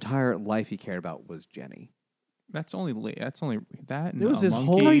entire life he cared about was Jenny. That's only that. And It was a his monkey.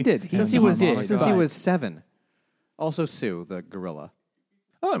 whole. No, he did. Since He he was did, since but- he was 7. Also, Sue the gorilla.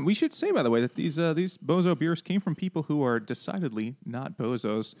 Oh, and we should say, by the way, that these bozo beers came from people who are decidedly not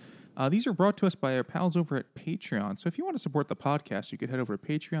bozos. These are brought to us by our pals over at Patreon. So if you want to support the podcast, you could head over to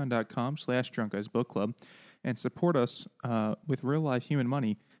patreon.com/drunkguysbookclub and support us with real-life human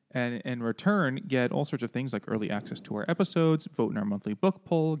money. And in return, get all sorts of things like early access to our episodes, vote in our monthly book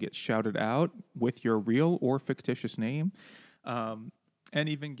poll, get shouted out with your real or fictitious name, and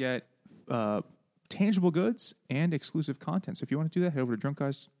even get tangible goods and exclusive content. So if you want to do that, head over to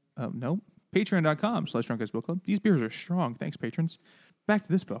patreon.com/drunkguysbookclub. These beers are strong. Thanks, patrons. Back to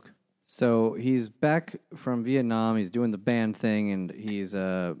this book. So he's back from Vietnam. He's doing the band thing, and he's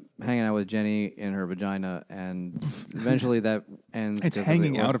hanging out with Jenny in her vagina. And eventually, that ends. It's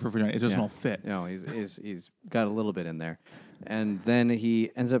hanging out of her vagina. It doesn't all fit. No, he's got a little bit in there, and then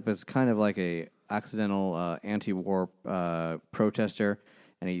he ends up as kind of like a accidental anti-war protester,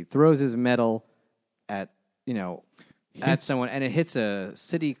 and he throws his medal at at someone, and it hits a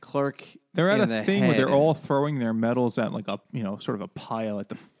city clerk. They're at in a the thing where head. they're all throwing their medals at like a sort of a pile at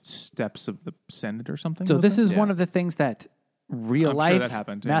the steps of the Senate or something. So was this it? is one of the things that real I'm life sure that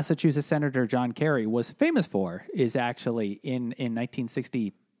happened, too. Massachusetts Senator John Kerry was famous for, is actually in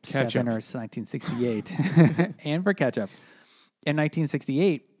 1967 Ketchup. or 1968, and for ketchup. In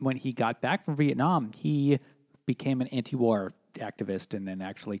 1968, when he got back from Vietnam, he became an anti-war activist and then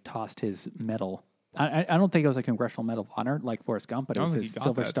actually tossed his medal. I don't think it was a Congressional Medal of Honor like Forrest Gump, but it I was don't his think he got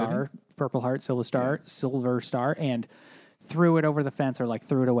Silver that, Star, Purple Heart, Silver Star, and threw it over the fence or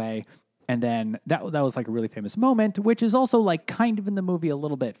threw it away. And then that was like a really famous moment, which is also like kind of in the movie a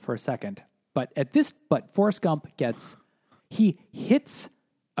little bit for a second. But Forrest Gump he hits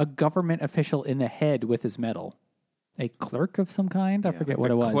a government official in the head with his medal. A clerk of some kind? I forget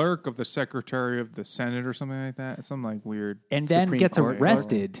what it was. Clerk of the Secretary of the Senate or something like that. Something like weird. And then Supreme gets Court.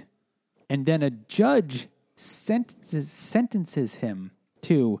 arrested. And then a judge sentences him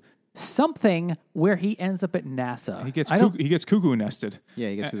to something where he ends up at NASA. He gets cuckoo nested. Yeah,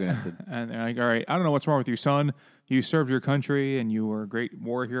 he gets cuckoo nested. And they're like, all right, I don't know what's wrong with you, son. You served your country and you were a great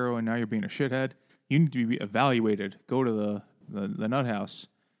war hero and now you're being a shithead. You need to be evaluated. Go to the nut house.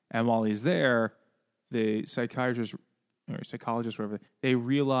 And while he's there, the psychiatrist or psychologist, whatever, they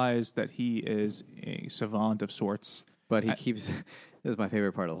realize that he is a savant of sorts. But he keeps. This is my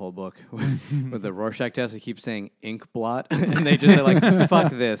favorite part of the whole book. With the Rorschach test, he keeps saying ink blot, and they just say like,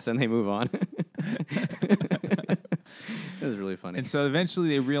 "Fuck this," and they move on. It was really funny. And so eventually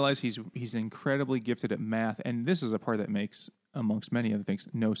they realize he's incredibly gifted at math, and this is a part that makes, amongst many other things,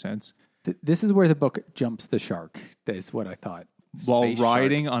 no sense. This is where the book jumps the shark. That is what I thought. while Space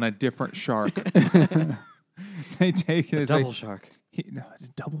riding on a different shark. They take A double shark. No, it's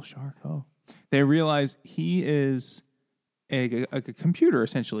a double shark. Oh, they realize he is a computer.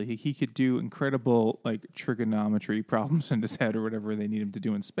 Essentially, he could do incredible like trigonometry problems in his head or whatever they need him to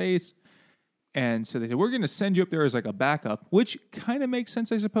do in space. And so they said, we're going to send you up there as like a backup, which kind of makes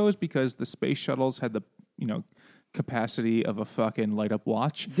sense, I suppose, because the space shuttles had the capacity of a fucking light up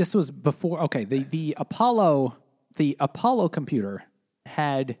watch. This was before. Okay, the Apollo computer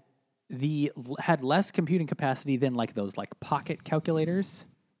had less computing capacity than like those like pocket calculators.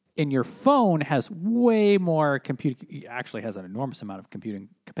 And your phone has way more compute. Actually, has an enormous amount of computing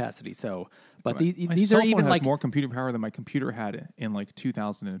capacity. So, but My these cell are phone even has like more computing power than my computer had in like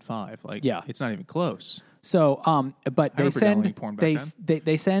 2005. Like, Yeah. it's not even close. so. But I they remember downloading send porn back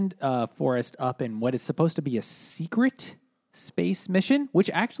they send Forrest up in what is supposed to be a secret space mission, which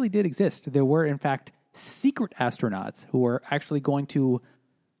actually did exist. There were in fact secret astronauts who were actually going to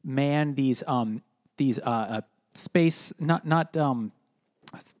man these space not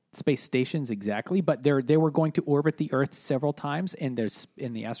space stations exactly, but they were going to orbit the Earth several times, and the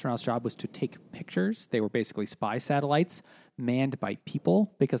astronauts' job was to take pictures. They were basically spy satellites manned by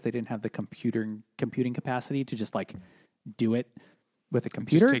people because they didn't have the computing capacity to just like do it with a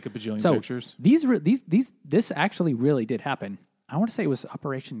computer. Just take a bajillion so pictures. This actually really did happen. I want to say it was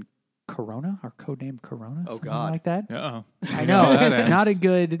Operation Corona or codenamed Corona. Oh, something God. like that. Uh-oh. I know, that ends. not a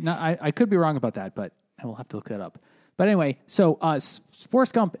good. I could be wrong about that, but I will have to look that up. But anyway, so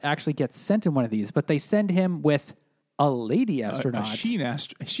Forrest Gump actually gets sent in one of these, but they send him with a lady astronaut,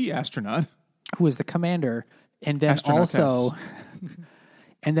 A she astronaut. who is the commander, and then Astronautess.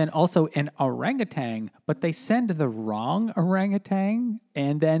 also an orangutan. But they send the wrong orangutan,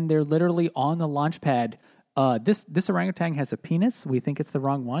 and then they're literally on the launch pad. This orangutan has a penis. We think it's the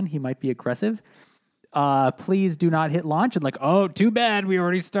wrong one. He might be aggressive. Please do not hit launch. And like, oh, too bad. We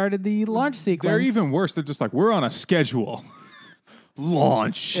already started the launch sequence. They're even worse. They're just like, we're on a schedule.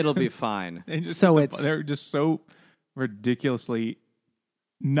 Launch. It'll be fine. They're just so ridiculously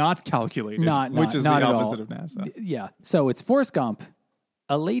not calculated, which is the not at opposite all. of NASA. Yeah. So it's Forrest Gump,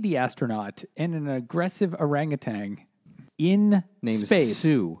 a lady astronaut, and an aggressive orangutan in Named space.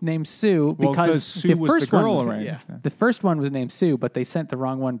 Sue. Named Sue Well, because Sue was the girl one orangutan. Yeah. the first one was named Sue, but they sent the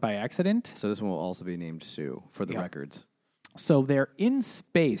wrong one by accident. So this one will also be named Sue for the records. So they're in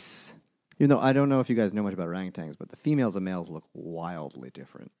space. Even though I don't know if you guys know much about orangutans, but the females and males look wildly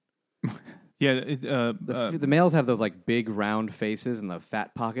different. Yeah. The males have those like big round faces and the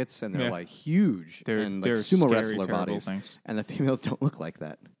fat pockets, and they're like huge and like they're sumo scary, wrestler terrible bodies. things. And the females don't look like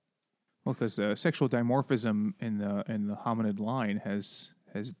that. Well, because sexual dimorphism in the hominid line has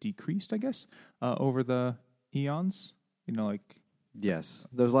decreased, I guess, over the eons. Yes,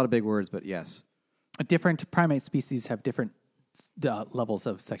 there's a lot of big words, but yes. Different primate species have different levels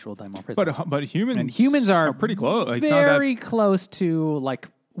of sexual dimorphism. But humans and humans are pretty close. Like, very close to like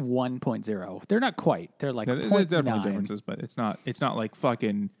 1.0. They're not quite. They're like there's 0.9. definitely differences, but it's not like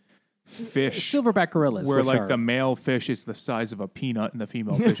fucking fish Silverback gorillas, where which like are, the male fish is the size of a peanut and the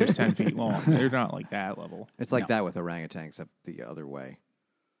female fish is 10 feet long. They're not like that level. It's like that with orangutans, except the other way.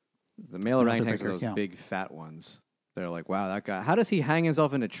 The male Those are orangutans bigger, are those yeah. big fat ones. They're like, wow, that guy. How does he hang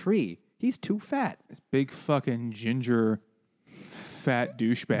himself in a tree? He's too fat. Big fucking ginger fat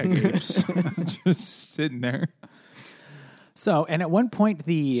douchebag apes just sitting there. So, and at one point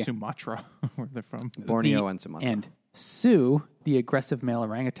Sumatra, where they're from. Borneo and Sumatra. And Sue, the aggressive male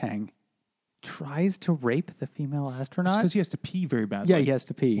orangutan, tries to rape the female astronaut. Because he has to pee very badly. Yeah, he has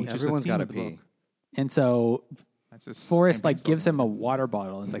to pee. Which is the Everyone's theme got to of the pee. book. And so That's just Forrest campaign like gives slogan. him a water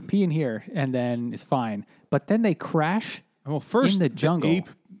bottle. It's like, pee in here, and then it's fine. But then they crash Well, first in the jungle. ape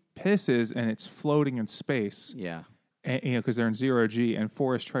pisses and it's floating in space. Yeah. And, because they're in 0G, and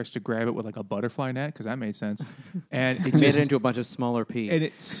Forrest tries to grab it with like a butterfly net because that made sense. And He made it into a bunch of smaller pee. and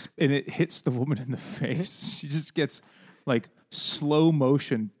it hits the woman in the face. She just gets like slow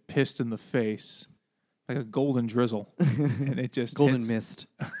motion pissed in the face, like a golden drizzle, and it just Golden hits. mist.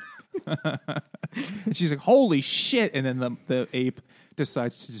 And she's like, "Holy shit!" And then the ape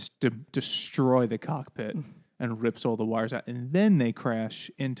decides to just destroy the cockpit and rips all the wires out, and then they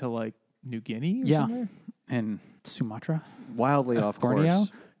crash into like New Guinea. Or somewhere? and Sumatra, Wildly off Borneo,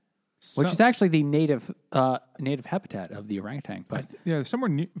 course. which is actually the native habitat of the orangutan. But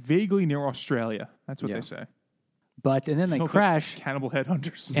somewhere vaguely near Australia. That's what Yeah. they say. and then they Felt like crash, cannibal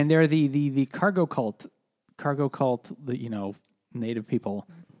headhunters. and they're the cargo cult, the native people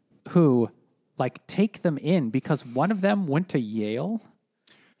who like take them in because one of them went to Yale.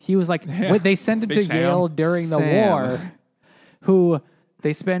 He was like, Yeah. they sent him Big to Sam. Yale during the Sam. war. Who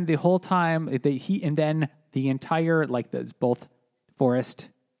they spend the whole time and then the entire both Forrest,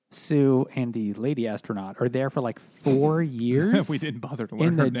 Sue, and the lady astronaut are there for like 4 years. We didn't bother to learn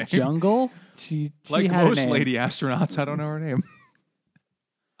in her the name. jungle. She Like had a most name. lady astronauts, I don't know her name.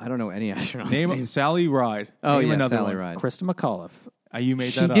 I don't know any astronauts. Name Sally Ride. Oh, Name yeah, another Sally one. Ride. Krista McAuliffe. You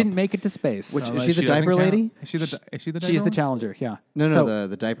made She that up. didn't make it to space. Which- Oh, is she the doesn't diaper count? lady? Is she the diaper She's the one? challenger. Yeah. No, So-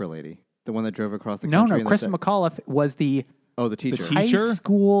 the diaper lady. The one that drove across the No, country. no. in the Krista McAuliffe was the the teacher.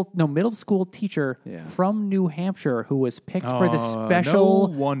 middle school teacher Yeah. from New Hampshire who was picked for the Oh, special.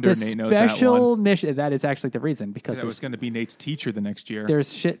 no wonder the Nate knows that special mission. That is actually the reason because That was going to be Nate's teacher the next year.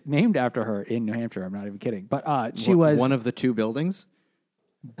 there's shit named after her in New Hampshire. I'm not even kidding. But she was one of the two buildings.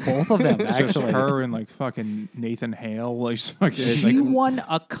 both of them Just actually. her and like fucking Nathan Hale. Like, fucking, She like, won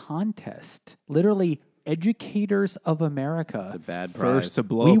a contest. Literally, Educators of America. It's a bad prize. first to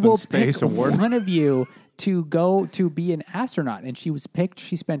blow We up in will space pick award. one of you to go to be an astronaut. And she was picked.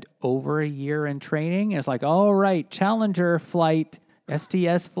 She spent over a year in training. And it's like, all right, Challenger flight,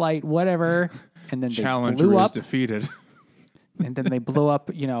 STS flight, whatever. And then they Challenger blew is up. defeated And then they blew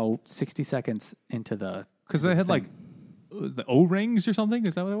up, 60 seconds into the because they had like the O-rings or something.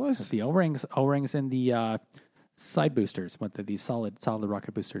 Is that what it was? the O-rings and the side boosters, these solid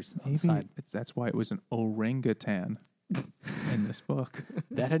rocket boosters on the side. That's why it was an orangutan in this book.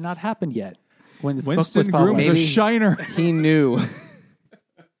 That had not happened yet. When this Winston book was Groom's published. a shiner. He knew.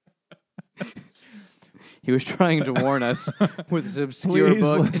 He was trying to warn us with this obscure Please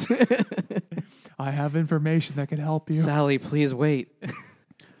book. listen. I have information that can help you. Sally, please wait.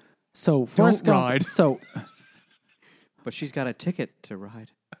 So Forrest Gump, ride. So But she's got a ticket to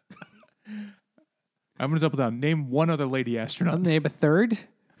ride. I'm going to double down. Name one other lady astronaut. name a third.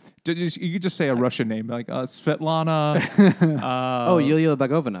 You could just say a Russian name, like Svetlana. Yulia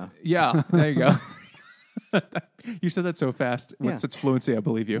Bagovina. Yeah, there you go. You said that so fast with Yeah. such fluency. I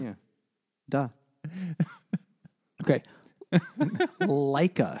believe you. Yeah. Duh. Okay,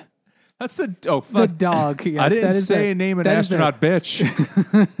 Laika, That's the the fuck. dog. Yes, I didn't that is say name an that is the- astronaut,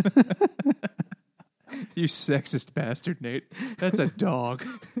 bitch. You sexist bastard, Nate. That's a dog.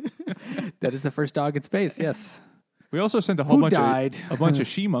 That is the first dog in space. Yes. We also sent a whole Who bunch died? of a bunch of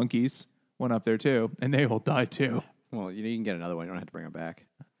she monkeys went up there too, and they all died too. Well, you can get another one. You don't have to bring them back.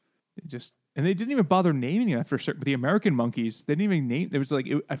 And they didn't even bother naming it after the American monkeys. They didn't even name. There was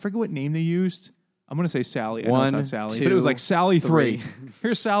I forget what name they used. I'm going to say Sally. I know it's One, not Sally, but it was two, like Sally 3. three.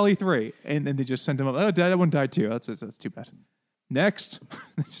 Here's Sally 3, and then they just sent them up. Oh, that one died too. That's too bad. Next,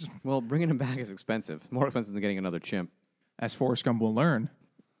 Well, bringing them back is expensive. More expensive than getting another chimp. as Forrest Gump will learn,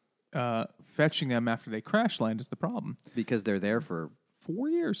 fetching them after they crash land is the problem. Because they're there for 4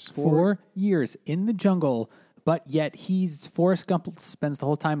 years. 4 years in the jungle, but yet Forrest Gump spends the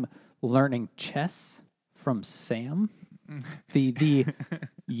whole time learning chess from Sam, the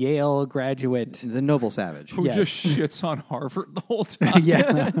Yale graduate. the noble savage. Who Yes. just shits on Harvard the whole time.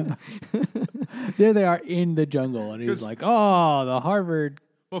 Yeah. There they are in the jungle, and he's 'Cause- like, "Oh, the Harvard."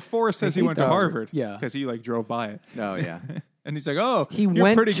 Well, Forrest says I he hate went to Harvard. Harvard. Yeah. Because he drove by it. Oh, yeah. And he's like, oh, He you're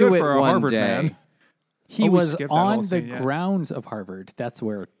went pretty to good it for a one Harvard day. man. He Oh, we was skipped that whole on the scene, yeah. grounds of Harvard. That's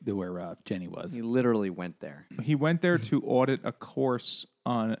where Jenny was. He literally went there. He went there to audit a course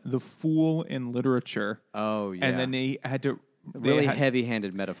on the fool in literature. Oh, yeah. And then they had to... really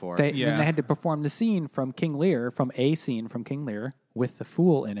heavy-handed metaphor. Then Yeah. they had to perform the scene from King Lear, with the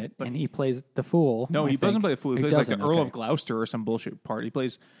fool in it, and he plays the fool. No, I he doesn't think. play the fool. He He plays like the doesn't, Earl okay. of Gloucester or some bullshit part. He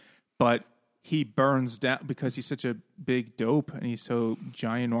plays... But he burns down because he's such a big dope and he's so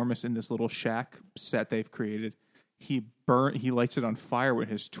ginormous in this little shack set they've created. He lights it on fire with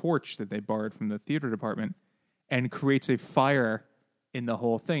his torch that they borrowed from the theater department and creates a fire in the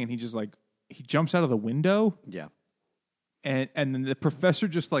whole thing. And he just he jumps out of the window yeah. and then the professor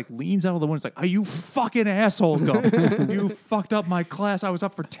just leans out of the window. It's like, "Are you fucking asshole, Gump? You fucked up my class. I was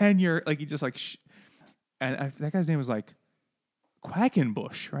up for tenure." He just that guy's name was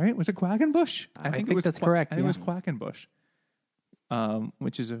Quackenbush, right? Was it Quackenbush? I think that's correct, I think it was yeah. Quackenbush,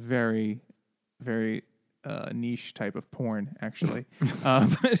 which is a very, very niche type of porn, actually.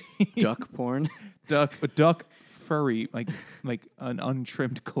 But Duck porn. duck furry, like an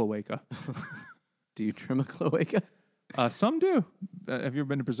untrimmed cloaca. Do you trim a cloaca? Some do. Have you ever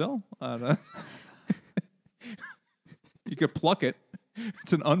been to Brazil? You could pluck it.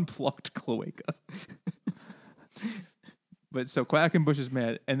 It's an unplucked cloaca. But so Quackenbush is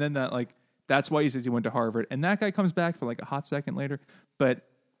mad, and then that's why he says he went to Harvard. And that guy comes back for a hot second later, but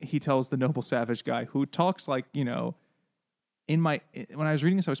he tells the noble savage guy who talks when I was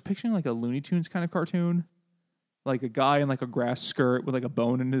reading this, I was picturing a Looney Tunes kind of cartoon, like a guy in a grass skirt with a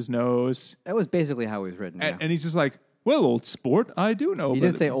bone in his nose, That was basically how it was written. Yeah. and he's just like, Well, old sport, I do know. He but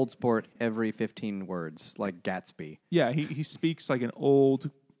did say old sport every 15 words, like Gatsby. Yeah, he speaks like an old,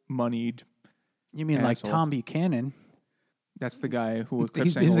 moneyed. You mean like Asshole. Tom Buchanan? That's the guy who kept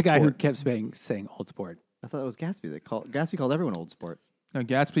He's saying the old guy who sport. kept saying old sport. I thought it was Gatsby Gatsby called everyone old sport. No,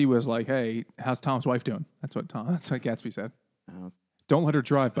 Gatsby was like, "Hey, how's Tom's wife doing?" That's what Gatsby said. Oh. Don't let her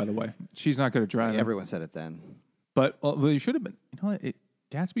drive. By the way, she's not good at driving. Everyone said it then. But you should have been. You know what?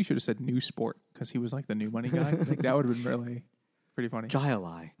 Gatsby should have said new sport because he was like the new money guy. I think that would have been really pretty funny.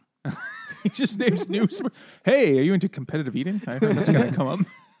 Jai-Alai. He just names new sport. Hey, are you into competitive eating? I heard that's gonna come up.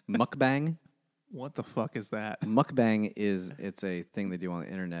 Mukbang. What the fuck is that? Mukbang it's a thing they do on the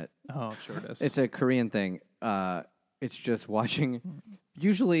internet. Oh, sure it is. It's a Korean thing. It's just watching,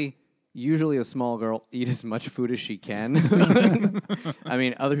 usually a small girl eat as much food as she can. I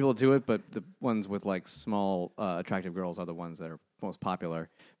mean, other people do it, but the ones with like small, attractive girls are the ones that are most popular.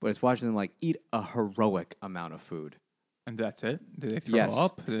 But it's watching them like eat a heroic amount of food. And that's it. Do they throw Yes,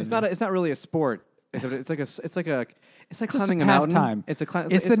 up? it's not really a sport. It's like Just climbing a a mountain. pastime.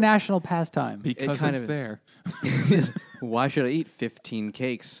 It's the national pastime. Because kind it's of- there. Why should I eat 15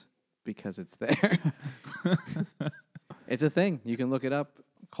 cakes? Because it's there. It's a thing. You can look it up,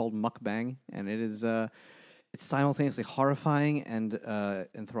 called mukbang, and it is it's simultaneously horrifying and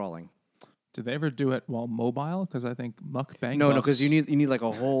enthralling. Did they ever do it while mobile? Because I think mukbang. No, buffs because you need like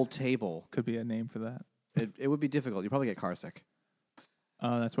a whole table. could be a name for that. It would be difficult. You probably get car sick.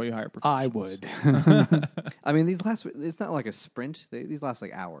 That's why you hire I professionals. would. I mean, these last. It's not like a sprint. These last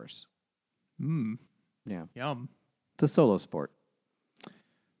like hours. Yeah, Yum. it's a solo sport.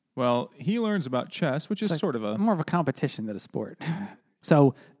 Well, he learns about chess, which is sort of a. more of a competition than a sport.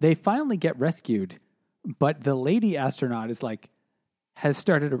 So they finally get rescued, but the lady astronaut has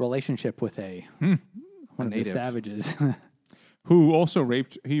started a relationship with one of the native. savages. Who also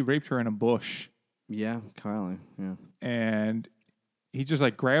raped her in a bush, Yeah, Carly. Yeah. and he just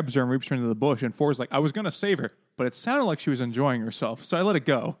like grabs her and reaps her into the bush. And Forrest's like, I was gonna save her, but it sounded like she was enjoying herself, so I let it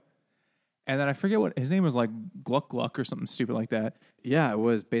go. And then I forget what his name was, like Gluck Gluck or something stupid like that. Yeah, it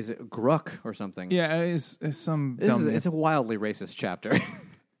was basic Gruck or something. Yeah, it's some dumb name It's a wildly racist chapter.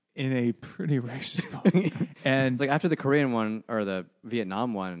 in a pretty racist book. And It's like after the Korean one or the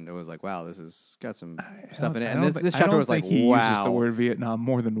Vietnam one, it was like, wow, this has got some stuff in it. And this chapter was like, he wow. uses the word Vietnam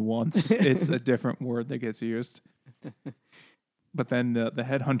more than once. It's a different word that gets used. But then the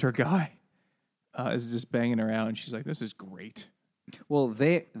headhunter guy is just banging her out, and she's like, "This is great." Well,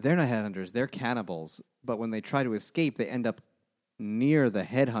 they're not headhunters; they're cannibals. But when they try to escape, they end up near the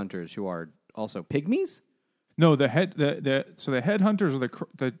headhunters, who are also pygmies. No, the headhunters are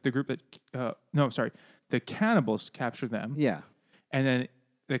the group that the cannibals capture them. Yeah, And then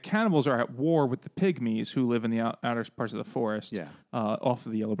the cannibals are at war with the pygmies who live in the outer parts of the forest, Yeah. off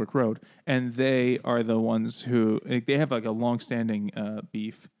of the Yellow Brick Road. And they are the ones who, they have like a long-standing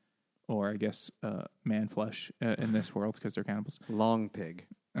beef, or I guess man flesh in this world because they're cannibals. long pig.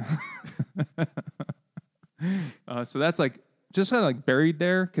 So that's like, just kind of like buried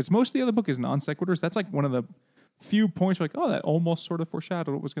there, because most of the other book is non sequiturs. That's like one of the few points where like, oh, that almost sort of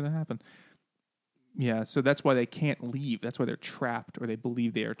foreshadowed what was going to happen. Yeah, so that's why they can't leave. That's why they're trapped, or they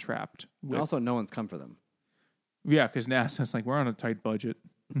believe they are trapped. And also, no one's come for them. Yeah, because NASA's like, we're on a tight budget.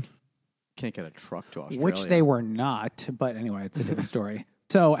 Can't get a truck to Australia. Which they were not, but anyway, it's a different story.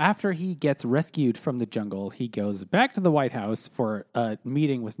 So after he gets rescued from the jungle, he goes back to the White House for a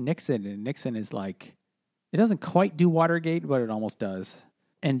meeting with Nixon, and Nixon is like, it doesn't quite do Watergate, but it almost does.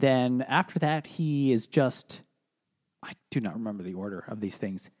 And then after that, he is just, I do not remember the order of these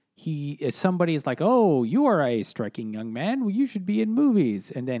things. Somebody's like, oh, you are a striking young man. Well, you should be in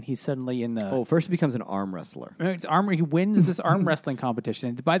movies. And then he's suddenly in the... Oh, first he becomes an arm wrestler. He wins this arm wrestling competition.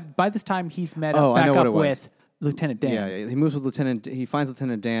 And by this time, he's met Oh, I back know what up it was. with Lieutenant Dan. Yeah, he moves with Lieutenant. He finds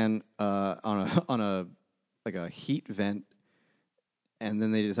Lieutenant Dan on a like a heat vent, and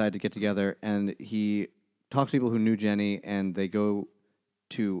then they decide to get together. And he talks to people who knew Jenny, and they go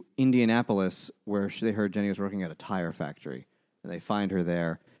to Indianapolis, where they heard Jenny was working at a tire factory, and they find her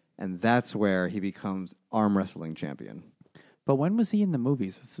there, and that's where he becomes arm wrestling champion. But when was he in the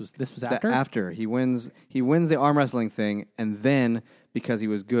movies? This was after? After he wins the arm wrestling thing, and then because he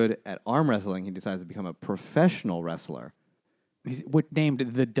was good at arm wrestling, he decides to become a professional wrestler. He's named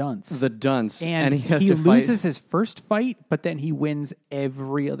the Dunce. The Dunce, and he has he to loses his first fight, but then he wins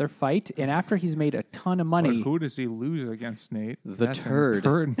every other fight. And after he's made a ton of money, But who does he lose against, Nate? The That's turd.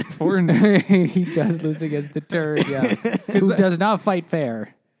 important. he does lose against the turd, yeah, who does not fight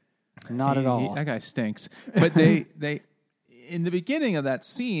fair, not at all. That guy stinks. But they in the beginning of that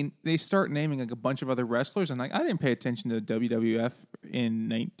scene, they start naming like a bunch of other wrestlers, and like I didn't pay attention to WWF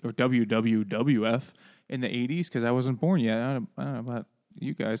or WWWF in the 80s because I wasn't born yet. I don't know about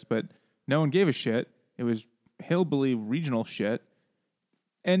you guys, but no one gave a shit. It was hillbilly regional shit.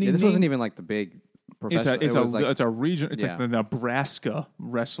 And this wasn't even like the big professional. It's a region. It's Yeah. like the Nebraska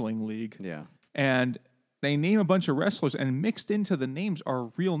Wrestling League. Yeah. And they name a bunch of wrestlers, and mixed into the names are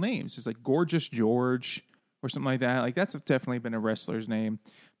real names. It's like Gorgeous George or something like that. Like that's definitely been a wrestler's name.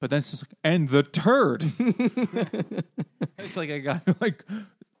 But then it's just like, and the Turd. It's like a guy who like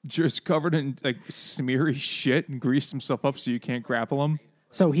just covered in like smeary shit and greased himself up so you can't grapple him.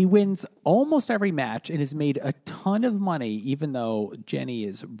 So he wins almost every match and has made a ton of money, even though Jenny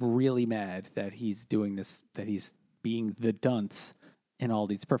is really mad that he's doing this, that he's being the dunce in all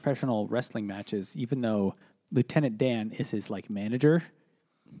these professional wrestling matches, even though Lieutenant Dan is his like manager.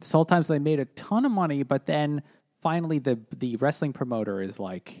 This whole time, so they made a ton of money, but then finally the wrestling promoter is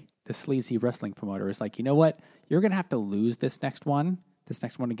like, the sleazy wrestling promoter is like, you know what? You're going to have to lose this next one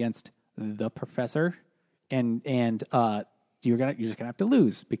against the professor. And you're just gonna have to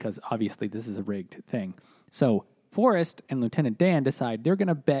lose because obviously this is a rigged thing. So Forrest and Lieutenant Dan decide they're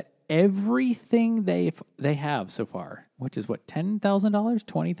gonna bet everything they have so far, which is what, $10,000,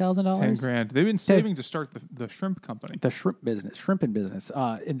 $20,000, $10,000. They've been saving to start the shrimp company, the shrimping business.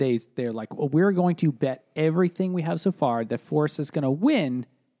 And they're like, well, we're going to bet everything we have so far that Forrest is gonna win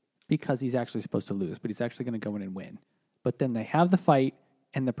because he's actually supposed to lose, but he's actually gonna go in and win. But then they have the fight,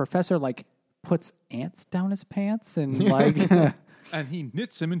 and the professor like puts ants down his pants and like and he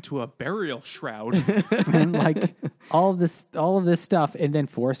knits him into a burial shroud. and like all of this stuff, and then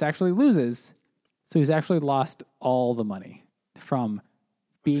Forrest actually loses. So he's actually lost all the money from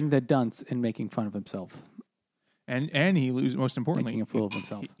being the dunce and making fun of himself. And he loses, most importantly, Making a fool of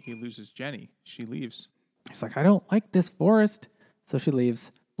himself. He loses Jenny. She leaves. He's like, I don't like this, Forrest. So she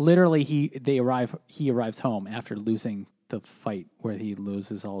leaves. Literally, he arrives home after losing the fight where he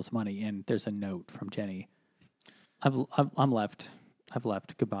loses all his money, and there's a note from Jenny. I'm left. I've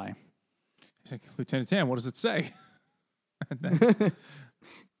left. Goodbye. He's like, Lieutenant Dan, what does it say? Then,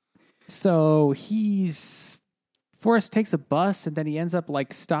 so Forrest takes a bus, and then he ends up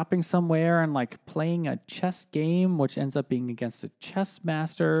like stopping somewhere and like playing a chess game, which ends up being against a chess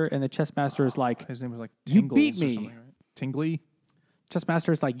master, and the chess master is like, his name was like "You Tingles beat or me." something, right? Tingly. Chess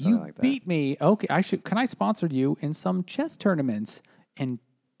master is like, Something you like that. beat me. Okay, can I sponsor you in some chess tournaments? And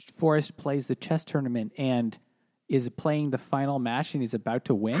Forrest plays the chess tournament and is playing the final match, and he's about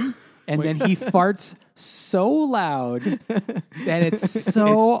to win. And then he farts so loud that it's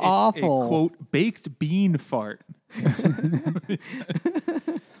so awful. A, quote, baked bean fart.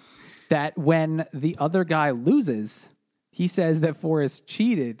 That when the other guy loses, he says that Forrest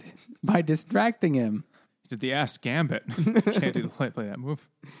cheated by distracting him. Did the ass gambit. Can't do play that move.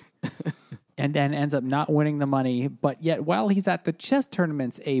 And then ends up not winning the money. But yet, while he's at the chess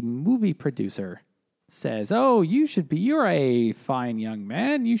tournaments, a movie producer says, oh, you're a fine young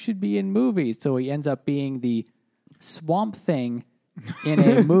man. You should be in movies. So he ends up being the Swamp Thing in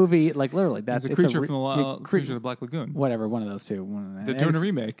a movie. Like, literally, that's It's a creature from the Creature of the Black Lagoon. Whatever, one of those two. They're doing a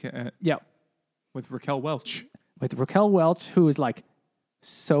remake Yep. with Raquel Welch. With Raquel Welch, who is like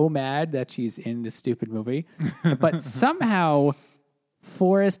so mad that she's in this stupid movie. But somehow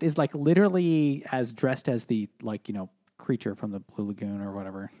Forrest is like literally as dressed as the like, creature from the Blue Lagoon or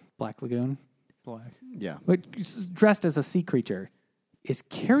whatever. Black Lagoon. Black. Yeah. But dressed as a sea creature, is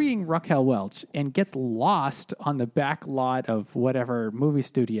carrying Raquel Welch and gets lost on the back lot of whatever movie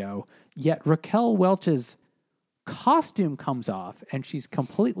studio. Yet Raquel Welch's costume comes off and she's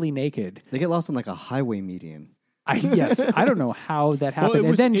completely naked. They get lost on like a highway median. Yes, I don't know how that happened. Well,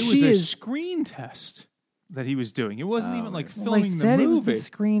 and then it she was a is screen test that he was doing. It wasn't even like well, they filming said the it was movie. the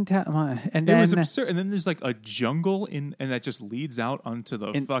screen and It then was absurd. And then there's like a jungle and that just leads out onto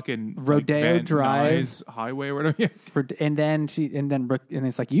the fucking Rodeo Van Drive. Nuys highway or whatever. Yeah. and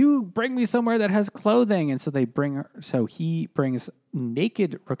it's like, you bring me somewhere that has clothing, and so they bring her. So he brings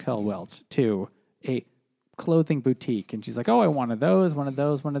naked Raquel Welch to a clothing boutique, and she's like, "Oh, I want one of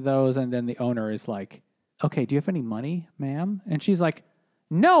those," and then the owner is like, "Okay, do you have any money, ma'am?" And she's like,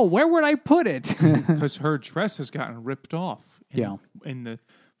 "No, where would I put it?" Because her dress has gotten ripped off. And the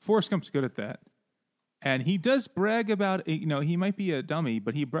Forrest Gump's good at that. And he does brag about it. He might be a dummy,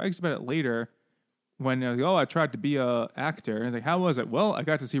 but he brags about it later when, I tried to be a actor. And he's like, how was it? Well, I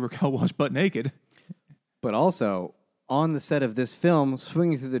got to see Raquel Welch butt naked. But also, on the set of this film,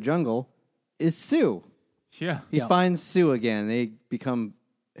 swinging through the jungle, is Sue. Yeah. He finds Sue again. They become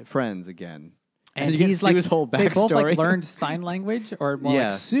friends again. And you get he's like, Sue's whole they both like backstory. learned sign language, or more Yeah.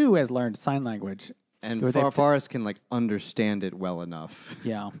 like Sue has learned sign language. And Or they've- Forrest can like understand it well enough.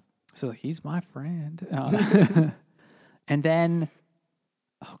 Yeah. So he's my friend. And then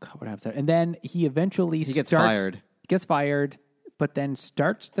oh God, what happens there? And then he eventually He gets fired. Gets fired, but then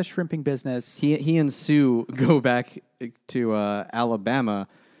starts the shrimping business. He and Sue go back to Alabama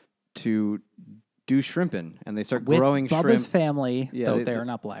to do shrimping, and they start with growing Bubba's shrimp. family, Yeah, though they- they're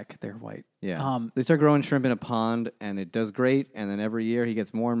not black, they're white. Yeah, they start growing shrimp in a pond, and it does great. And then every year he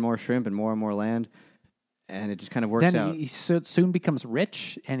gets more and more shrimp and more land, and it just kind of works Then out. he soon becomes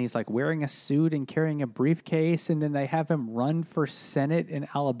rich, and he's like wearing a suit and carrying a briefcase, and then they have him run for Senate in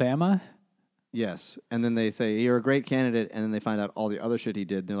Alabama. Yes, and then they say you're a great candidate, and then they find out all the other shit he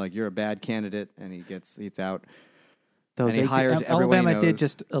did. They're like, you're a bad candidate, and he's out. Though And he hires everyone he Alabama did knows.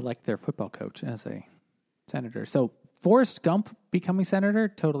 just elect their football coach as a senator. So Forrest Gump becoming senator,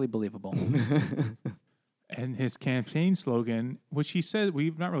 totally believable. And his campaign slogan, which he said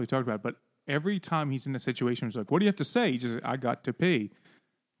we've not really talked about, but every time he's in a situation, he's like, "What do you have to say?" He just, "I got to pee."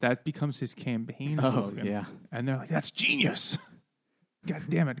 That becomes his campaign slogan. yeah. And they're like, "That's genius!" God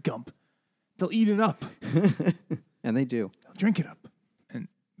damn it, Gump! They'll eat it up. And they do. They'll drink it up.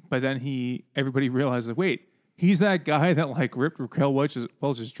 But then everybody realizes, wait, he's that guy that like ripped Raquel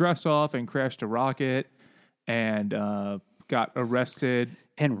Welch's dress off and crashed a rocket and got arrested.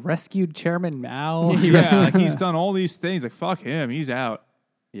 And rescued Chairman Mao. Yeah, like he's done all these things. Like, fuck him, he's out.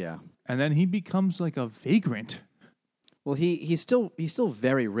 Yeah. And then he becomes like a vagrant, Well, he's still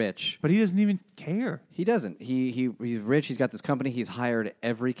very rich. but he doesn't even care. He doesn't. He's rich. He's got this company. He's hired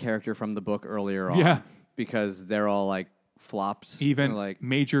every character from the book earlier on. Yeah. Because they're all like flops. Even They're like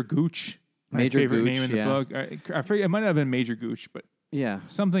Major Gooch, my Major favorite Gooch, name in the yeah. book. I forget, it might have been Major Gooch, but yeah.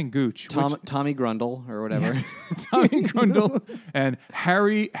 something Gooch. Tommy Grundle or whatever. Tommy Grundle and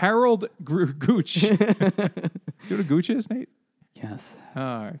Harold Gooch. You know what a Gooch is, Nate? Yes. All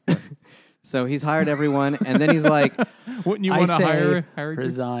right. So he's hired everyone, and then he's like, Wouldn't you I want to say hire Gooch?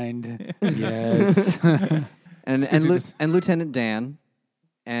 resigned. Yes. and Lieutenant Dan,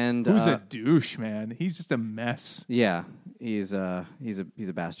 and Who's a douche, man? He's just a mess. yeah, he's a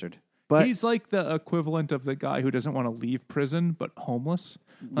bastard. But He's like the equivalent of the guy who doesn't want to leave prison but homeless.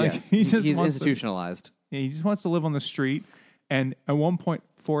 Like yeah, he's he's wants institutionalized. he just wants to live on the street. And at one point,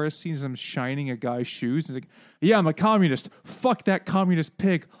 Forrest sees him shining a guy's shoes. He's like, "Yeah, I'm a communist. Fuck that communist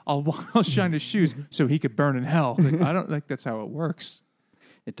pig. I'll shine his shoes so he could burn in hell." Like, I don't think that's how it works.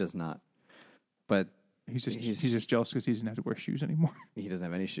 It does not. But He's just jealous because he doesn't have to wear shoes anymore. he doesn't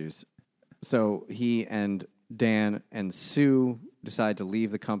have any shoes. So he and Dan and Sue decide to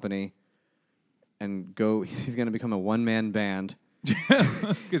leave the company and go. He's going to become a one-man band,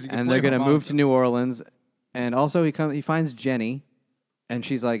 and they're going to move to New Orleans. And also, he finds Jenny, and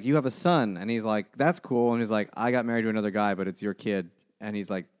she's like, "You have a son," and he's like, "That's cool." And he's like, "I got married to another guy, but it's your kid." And he's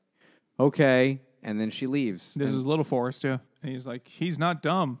like, "Okay." And then she leaves. This And- is little Forrest, yeah. And he's like, he's not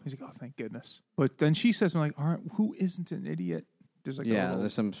dumb. He's like, oh, thank goodness. But then she says, I'm like, all right, who isn't an idiot? There's like yeah,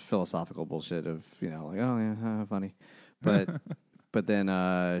 there's some philosophical bullshit of, like, oh, yeah, funny. But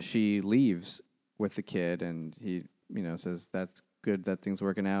then she leaves with the kid, and he, says, that's good that thing's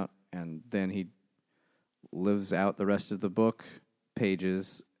working out. And then he lives out the rest of the book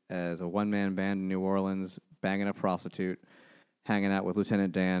pages as a one-man band in New Orleans, banging a prostitute, hanging out with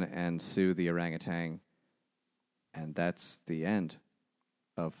Lieutenant Dan and Sue the orangutan. And that's the end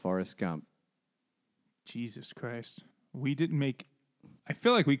of Forrest Gump. Jesus Christ. We didn't make... I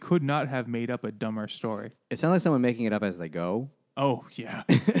feel like we could not have made up a dumber story. It sounds like someone making it up as they go. Oh, yeah.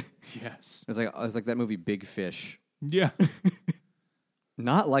 Yes. It's like that movie Big Fish. Yeah.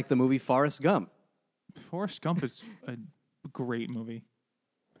 Not like the movie Forrest Gump. Forrest Gump is a great movie.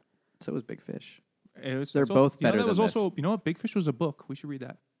 So is Big Fish. They're both better that was than also, this. You know what? Big Fish was a book. We should read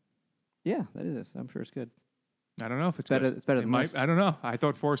that. Yeah, that is. I'm sure it's good. I don't know if it's better- good. it's better than might, this. I don't know. I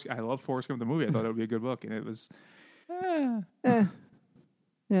love Forrest Gump the movie. I thought it would be a good book, and it was...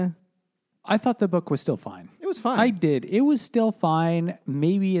 Yeah. I thought the book was still fine. It was fine. I did. It was still fine.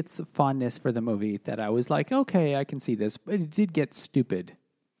 Maybe it's fondness for the movie that I was like, okay, I can see this. But it did get stupid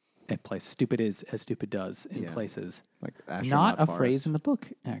at places. Stupid is as stupid does in Yeah. places. Like Not astronaut a Forrest. phrase in the book,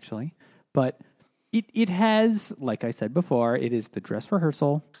 actually. But it has, like I said before, it is the dress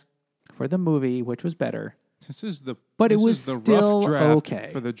rehearsal for the movie, which was better. This is the But it this was is the still rough draft okay.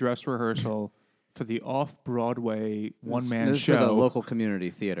 for the dress rehearsal for the off-Broadway one-man This is show for the local community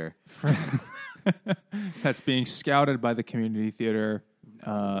theater. that's being scouted by the community theater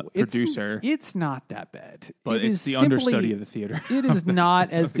producer. It's not that bad. but It it's is the simply- understudy of the theater. It is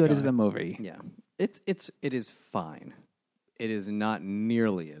not as the good as guy. the movie. Yeah. It is fine. It is not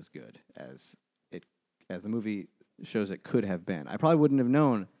nearly as good as the movie shows it could have been. I probably wouldn't have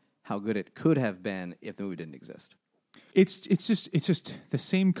known how good it could have been if the movie didn't exist. It's just the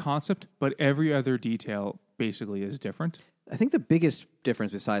same concept, but every other detail basically is different. I think the biggest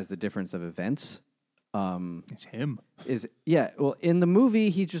difference, besides the difference of events, It's him. well, in the movie,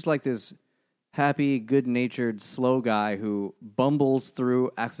 he's just like this happy, good-natured, slow guy who bumbles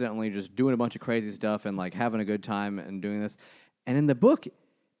through accidentally just doing a bunch of crazy stuff and like having a good time and doing this. And in the book,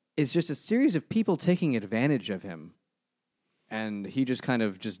 it's just a series of people taking advantage of him. And he just kind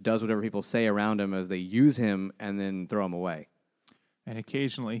of just does whatever people say around him as they use him and then throw him away. And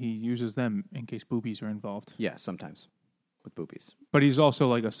occasionally he uses them in case boobies are involved. Yeah, sometimes with boobies. But he's also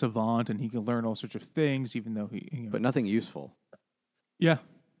like a savant, and he can learn all sorts of things, even though But nothing useful. Yeah,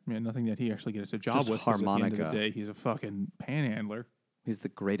 nothing that he actually gets a job Just with. 'Cause harmonica. At the end of the day, he's a fucking panhandler. He's the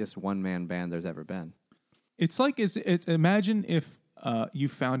greatest one-man band there's ever been. It's like it's imagine if you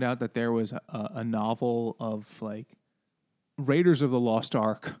found out that there was a novel of like Raiders of the Lost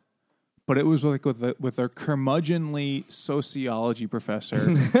Ark, but it was like with a curmudgeonly sociology professor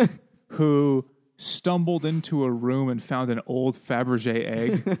who stumbled into a room and found an old Fabergé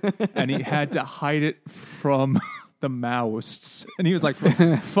egg, and he had to hide it from the Maoists. And he was like,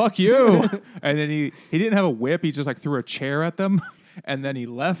 "Fuck you!" And then he didn't have a whip; he just like threw a chair at them, and then he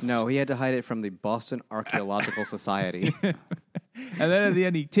left. No, he had to hide it from the Boston Archaeological Society. And then at the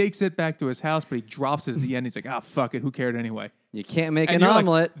end, he takes it back to his house, but he drops it at the end. He's like, "Ah, fuck it. Who cared anyway?" You can't make And an you're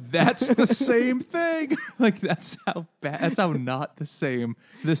omelet. Like, that's the same thing. Like that's how bad. That's how not the same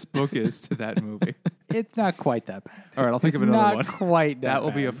this book is to that movie. It's not quite that bad. All right, I'll think It's of another not one. quite That that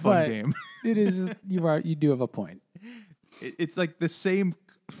will be a bad, fun but game. It is. You do have a point. It's like the same,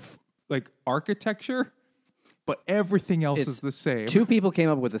 like architecture, but everything else is the same. Two people came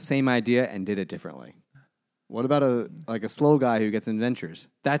up with the same idea and did it differently. What about a slow guy who gets adventures?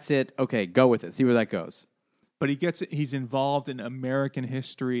 That's it. Okay, go with it. See where that goes. But he's involved in American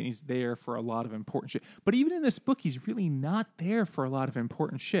history, and he's there for a lot of important shit. But even in this book, he's really not there for a lot of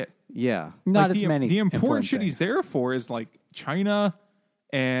important shit. Yeah. Not Like, as many. The important shit things. he's there for is like China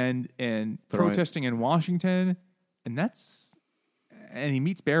and protesting in Washington, and he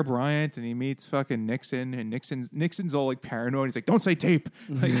meets Bear Bryant, and he meets fucking Nixon, and Nixon's all like paranoid. He's like, "Don't say tape."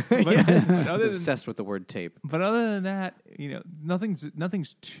 Like, but Obsessed with the word tape. But other than that,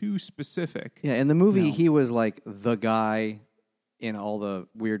 nothing's too specific. Yeah, in the movie, he was like the guy in all the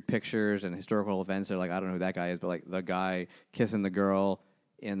weird pictures and historical events. They're like, I don't know who that guy is, but like the guy kissing the girl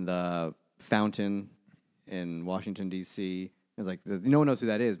in the fountain in Washington, D.C. It's like, no one knows who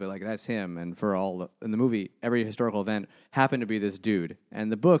that is, but like that's him. And in the movie, every historical event happened to be this dude.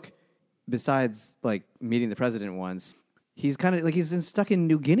 And the book, besides like meeting the president once, he's kind of like he's been stuck in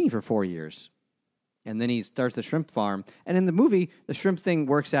New Guinea for 4 years. And then he starts the shrimp farm. And in the movie, the shrimp thing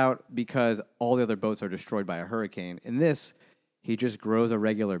works out because all the other boats are destroyed by a hurricane. In this, he just grows a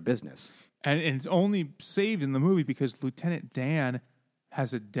regular business. And it's only saved in the movie because Lieutenant Dan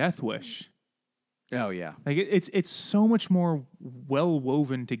has a death wish. Oh, yeah. Like it's so much more well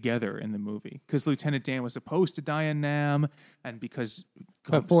woven together in the movie because Lieutenant Dan was supposed to die in Nam, and because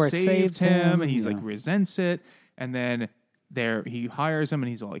Gump Forrest saved saves him, him, and he's yeah. like resents it, and then he hires him, and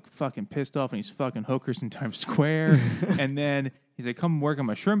he's all like fucking pissed off, and he's fucking hookers in Times Square, and then he's like, "Come work on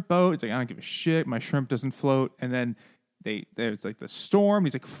my shrimp boat." It's like, "I don't give a shit, my shrimp doesn't float," and then there's like the storm.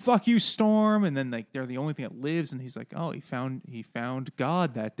 He's like, "Fuck you, storm!" And then like they're the only thing that lives, and he's like, "Oh, he found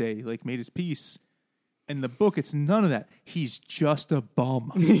God that day. He, like made his peace." In the book, it's none of that. He's just a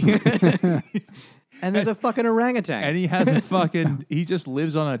bum. And there's a fucking orangutan. And he has he just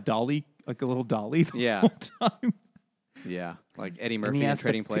lives on a dolly, like a little dolly the Yeah. whole time. Yeah, like Eddie And Murphy he in has to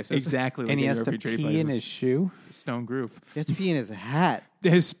Trading pee- Places. Exactly. And he like has to Murphy Trading pee in Places. his shoe. Stone Groove. He has to pee in his hat.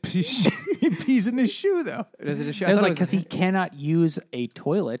 He pees in his shoe, though. Is it a shoe? It was like because he cannot use a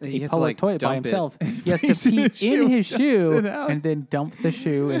toilet, He a has to, public like, toilet by dump it. himself. He has to Pees in pee his shoe, in his dumps shoe it out. and then dump the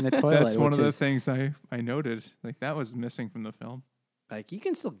shoe in the toilet. That's one of which the is- things I noted. Like that was missing from the film. Like, you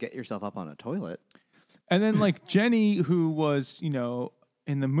can still get yourself up on a toilet. And then like Jenny, who was, in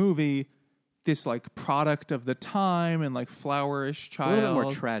the movie, this like product of the time and like flowerish A child. little bit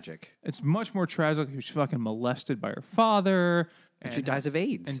more tragic. It's much more tragic. She was fucking molested by her father. And she dies of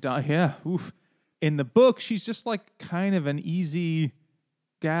AIDS. Yeah, oof. In the book, she's just like kind of an easy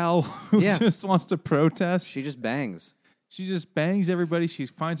gal who Yeah. just wants to protest. She just bangs. She just bangs everybody. She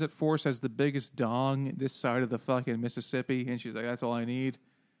finds that Forrest has the biggest dong this side of the fucking Mississippi, and she's like, "That's all I need,"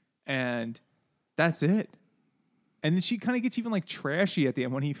 and that's it. And then she kind of gets even like trashy at the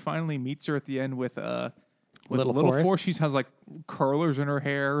end when he finally meets her at the end with Little little Forrest. Forrest. She has like curlers in her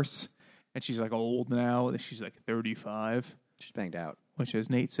hairs, and she's like old now. She's like 35, She's banged out. which, as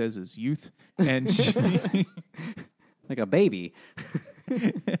Nate says, is youth. And she, Like a baby.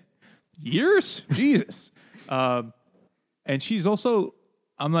 years, Jesus. And she's also,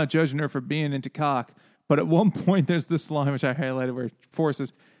 I'm not judging her for being into cock, But at one point, there's this line which I highlighted where Forrest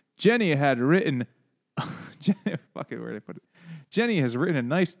says, Jenny had written, fuck it, where did I put it? Jenny has written a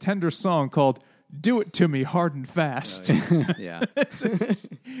nice tender song called "Do It to Me Hard and Fast." Yeah.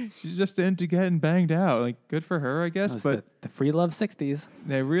 She's just into getting banged out. Like, good for her, I guess. But the free love 60s.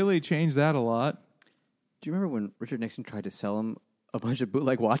 they really changed that a lot. Do you remember when Richard Nixon tried to sell him a bunch of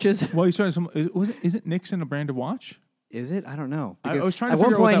bootleg watches? Well, he's trying to. Isn't Nixon a brand of watch? Is it? I don't know. I Because was trying to at one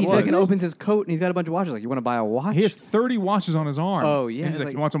figure out what point, that he was. fucking opens his coat and he's got a bunch of watches. Like, you want to buy a watch? He has 30 watches on his arm. Oh, yeah, And he's it's like,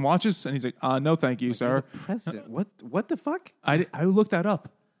 like- "You want some watches?" And he's like, "No, thank you, sir." The president. What the fuck? I looked that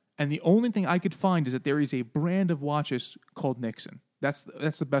up, and the only thing I could find is that there is a brand of watches called Nixon. That's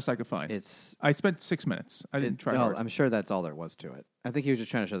the best I could find. I spent 6 minutes. I didn't try hard. I'm sure that's all there was to it. I think he was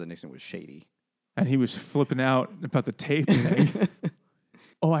just trying to show that Nixon was shady. And he was flipping out about the tape thing.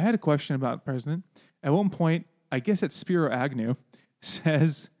 Oh, I had a question about the president. At one point, I guess it's Spiro Agnew,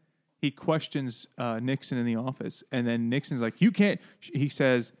 says he questions Nixon in the office. And then Nixon's like, "You can't," he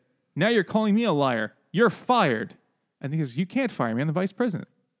says, "Now you're calling me a liar. You're fired." And he goes, "You can't fire me. I'm the vice president."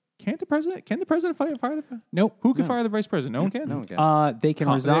 Can the president fire the president? Nope. Who can fire the vice president? No one can? No one can. They can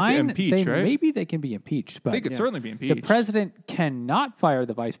They have to resign. impeach, right? Maybe they can be impeached. But They could certainly be impeached. The president cannot fire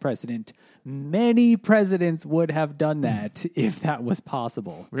the vice president. Many presidents would have done that if that was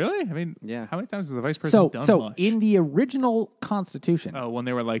possible. Really? I mean, Yeah. how many times has the vice So, president done much? in the original Constitution, when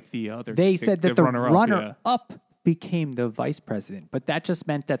they were like the other... they said that the runner-up, runner-up became the vice president, but that just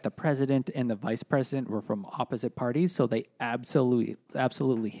meant that the president and the vice president were from opposite parties, so they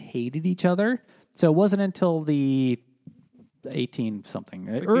absolutely hated each other. So it wasn't until the 18-something,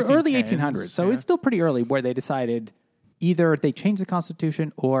 like early 1810s, 1800s, so yeah. it's still pretty early, where they decided either they changed the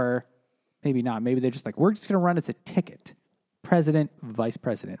Constitution or maybe not. Maybe they're just like, we're just going to run as a ticket. President, vice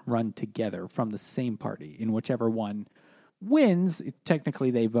president run together from the same party. In whichever one wins,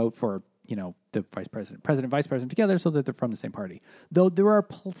 technically they vote for, the vice president, vice president together, so that they're from the same party. Though there are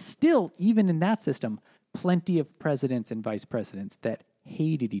still, even in that system, plenty of presidents and vice presidents that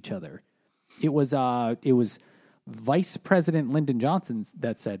hated each other. It was Vice President Lyndon Johnson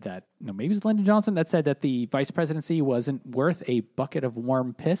that said that. No, maybe it was Lyndon Johnson that said that the vice presidency wasn't worth a bucket of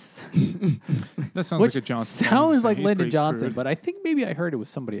warm piss. That sounds like a Johnson. Sounds like He's Lyndon pretty Johnson, crude. but I think maybe I heard it was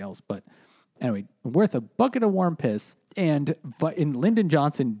somebody else. But anyway, worth a bucket of warm piss. And Lyndon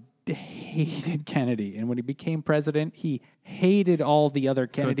Johnson hated Kennedy, and when he became president, he hated all the other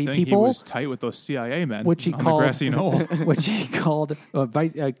Kennedy Good thing people. He was tight with those CIA men, Which he on called- the grassy knoll. Which he called,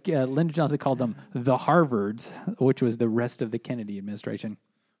 Lyndon Johnson called them the Harvards, which was the rest of the Kennedy administration.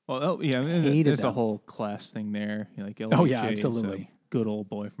 Well, yeah, Hated there's a them. whole class thing there. Like Oh, yeah, LBJ is a absolutely. good old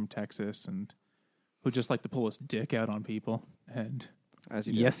boy from Texas, and who just like to pull his dick out on people. And As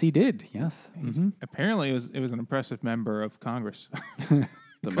you do. Yes, he did. Yes. Mm-hmm. apparently, it was an impressive member of Congress.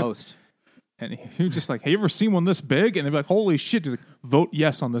 The most. And he was just like, "Have you ever seen one this big?" And they'd be like, "Holy shit!" He's like, "Vote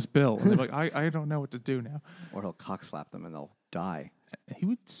yes on this bill." And they'd be like, I don't know what to do now. Or he'll cock slap them and they'll die. He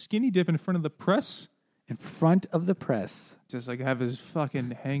would skinny dip in front of the press, In front of the press. just like have his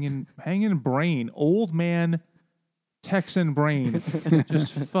fucking hanging brain, old man Texan brain,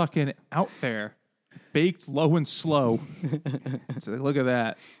 just fucking out there, baked low and slow. It's like, look at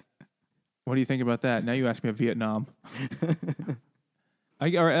that. What do you think about that? Now you ask me about Vietnam.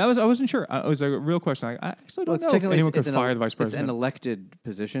 I wasn't sure. It was a real question. I actually don't know if anyone could fire the vice It's an president. elected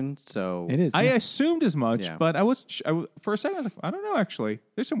position, so It is. I yeah. assumed as much, Yeah. but I was for a second. I was like, I don't know. Actually,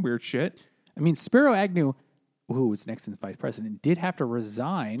 there's some weird shit. I mean, Spiro Agnew, who was Nixon's vice president, did have to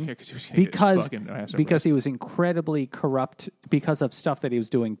resign Yeah, 'cause he was gonna get his fucking ass because he arrested. was incredibly corrupt because of stuff that he was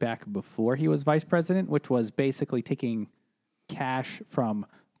doing back before he was vice president, which was basically taking cash from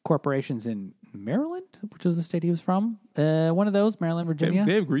corporations in Maryland, which is the state he was from. One of those, Maryland, Virginia.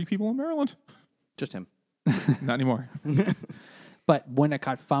 They have Greek people in Maryland. just him. Not anymore. But when it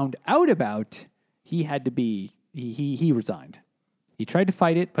got found out about, he had to be he resigned. He tried to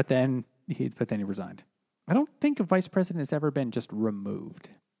fight it, but then he resigned. I don't think a vice president has ever been just removed.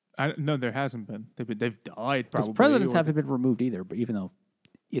 No, there hasn't been. They've died. Because Probably. presidents or- haven't been removed either, but even though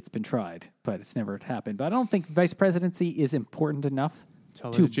it's been tried, but it's never happened. But I don't think vice presidency is important enough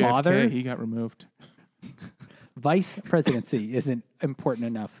Tell to it JFK, bother. He got removed. Vice presidency isn't important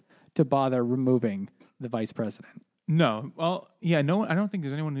enough to bother removing the vice president. No. Well, yeah. No. I don't think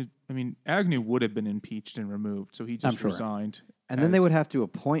there's anyone who. I mean, Agnew would have been impeached and removed, so he I'm just sure. resigned. And then they would have to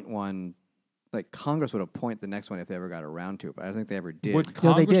appoint one. Like Congress would appoint the next one if they ever got around to it, but I don't think they ever did. Would No,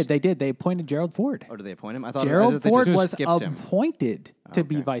 they Congress- did. They did. They appointed Gerald Ford. Or did they appoint him? I thought Gerald they Ford just was skipped him. appointed to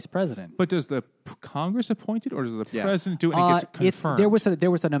be Okay. vice president. But does the Congress appoint it, or does the Yeah. president do it and it gets confirmed? There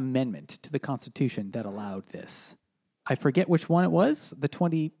was an amendment to the Constitution that allowed this. I forget which one it was. The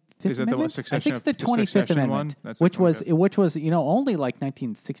Is that the one I succession? think it's the 25th succession Amendment, one? That's the which was 25th. only like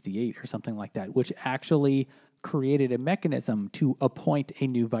 1968 or something like that, which actually created a mechanism to appoint a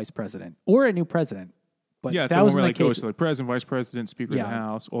new vice president or a new president. But Yeah, it's that the was one where in the like goes case. to like president, vice president, speaker of Yeah. the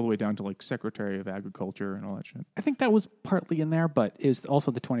House, all the way down to like Secretary of Agriculture and all that shit. I think that was partly in there, but it was also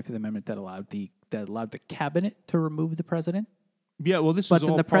the 25th Amendment that allowed the cabinet to remove the president. Yeah, well, this But is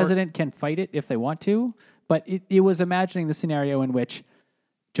then all the part- president can fight it if they want to. But it was imagining the scenario in which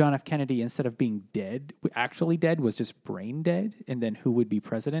John F. Kennedy, instead of being actually dead, was just brain dead. And then who would be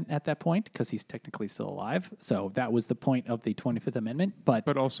president at that point? Because he's technically still alive. So that was the point of the 25th Amendment.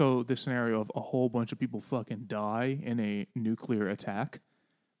 But also the scenario of a whole bunch of people fucking die in a nuclear attack.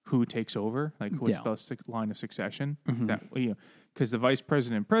 Who takes over? Like, what's Yeah. the line of succession? That because the vice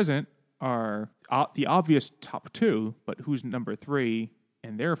president and president are the obvious top two, but who's number three?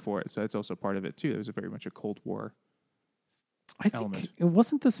 And therefore, so it's also part of it too. There was very much a Cold War. I think element. it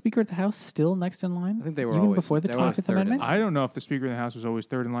wasn't the Speaker of the House still next in line? I think they were even always- before the they were always 25th third in Amendment. line. I don't know if the Speaker of the House was always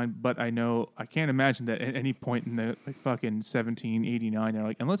third in line, but I can't imagine that at any point in the like fucking 1789, they're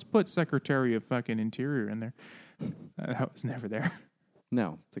like, and let's put Secretary of fucking Interior in there. That was never there.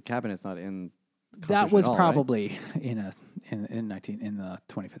 No, the cabinet's not in. the That Constitution was at all, right? probably in the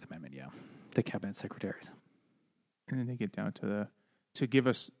 25th Amendment. Yeah, the cabinet secretaries. And then they get down to give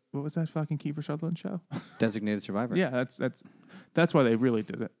us what was that fucking Kiefer Sutherland show? Designated survivor. Yeah, that's why they really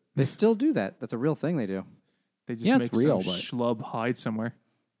did it. They still do that. That's a real thing they do. They just Yeah, make it's real, some but- schlub hide somewhere.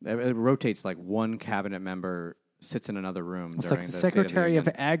 It rotates like one cabinet member sits in another room. It's during like the State Secretary of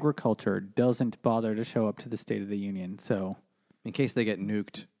Union, Agriculture doesn't bother to show up to the State of the Union. So, in case they get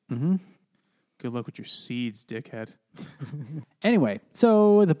nuked. Good luck with your seeds, dickhead. anyway,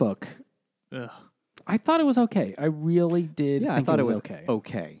 so the book. Ugh. I thought it was okay. I really did Yeah, think I thought it was okay. okay.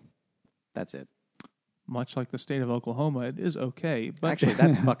 Okay, that's it. Much like the state of Oklahoma, it is okay. But Actually,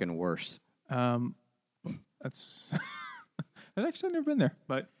 that's fucking worse. that's I've actually never been there,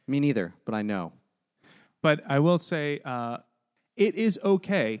 but Me neither, but I know. I will say it is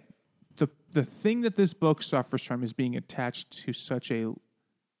okay. The thing that this book suffers from is being attached to such a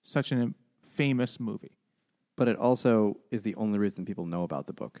famous movie. But it also is the only reason people know about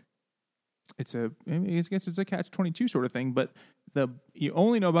the book. I guess it's a catch-22 sort of thing, but you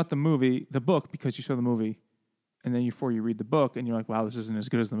only know about the book because you saw the movie, and then before you read the book, and you're like, wow, this isn't as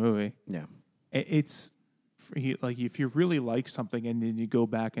good as the movie. Yeah. It's like if you really like something and then you go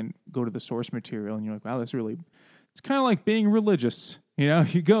back and go to the source material and you're like, wow, it's kind of like being religious. You know,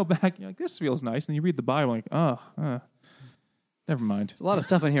 you go back and you're like, this feels nice. And you read the Bible like, never mind. There's a lot of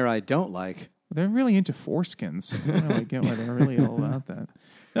stuff in here I don't like. They're really into foreskins. I don't really get why they're really all about that.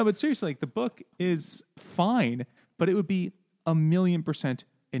 No, but seriously, like the book is fine, but it would be 1,000,000%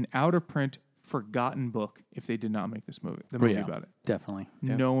 an out of print, forgotten book if they did not make this movie. The movie about it. Definitely.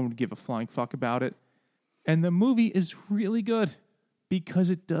 Yeah. No one would give a flying fuck about it. And the movie is really good because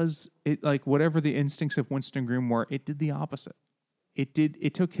it does it like whatever the instincts of Winston Groom were, it did the opposite.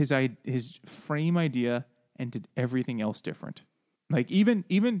 It took his frame idea and did everything else different. Like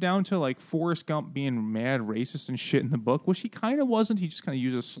even down to like Forrest Gump being mad racist and shit in the book, which he kind of wasn't. He just kind of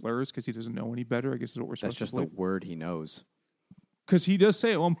uses slurs because he doesn't know any better. I guess is what we're supposed That's just to the believe. word he knows. Because he does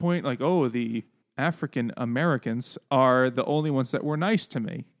say at one point, like, oh, the African Americans are the only ones that were nice to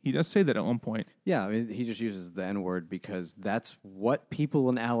me. He does say that at one point. Yeah, I mean, he just uses the N word because that's what people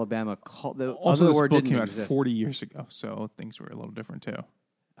in Alabama call the Also, other this word book didn't came out exist. 40 years ago, so things were a little different too.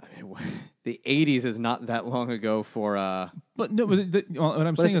 I mean, the 80s is not that long ago for But no, what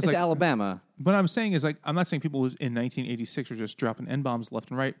I'm but saying it's is like Alabama. What I'm saying is like I'm not saying people in 1986 were just dropping N-bombs left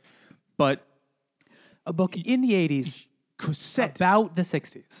and right, but A book in the 80s cassette about the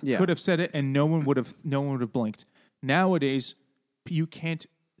 60s. Yeah. could have said it and no one would have blinked. Nowadays, you can't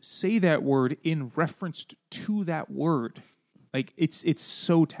say that word in reference to that word. Like it's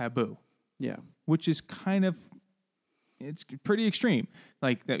so taboo, Yeah. which is kind of it's pretty extreme.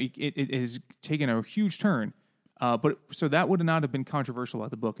 Like that it has taken a huge turn. But so that would not have been controversial about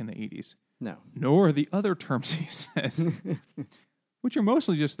the book in the 80s. No. Nor the other terms he says, which are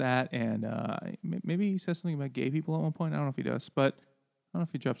mostly just that, and maybe he says something about gay people at one point. I don't know if he does, but I don't know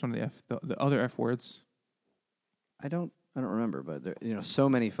if he drops one of the other F words. I don't remember, but there, so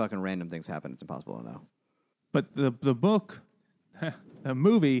many fucking random things happen. It's impossible to know. But the book, the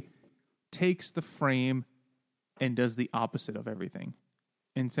movie, takes the frame and does the opposite of everything.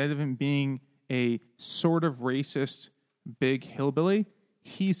 Instead of him being a sort of racist big hillbilly,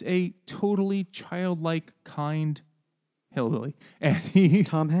 he's a totally childlike, kind hillbilly, and It's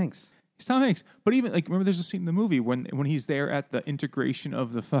Tom Hanks. he's Tom Hanks. But even like, remember, there's a scene in the movie when he's there at the integration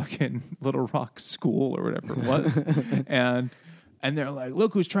of the fucking Little Rock school or whatever it was, and And they're like,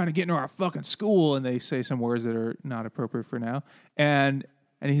 look who's trying to get into our fucking school. And they say some words that are not appropriate for now. And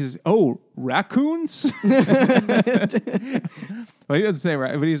he says, oh, raccoons? Well, he doesn't say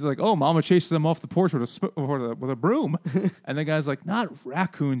right, but he's like, oh, Mama chases them off the porch with a broom. And the guy's like, not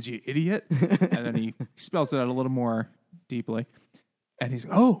raccoons, you idiot. And then he spells it out a little more deeply. And he's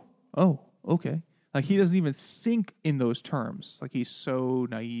like, oh, okay. Like, he doesn't even think in those terms. Like, he's so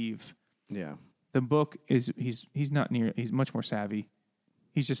naive. Yeah. The book is, he's much more savvy.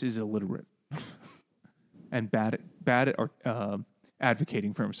 He just is illiterate and bad at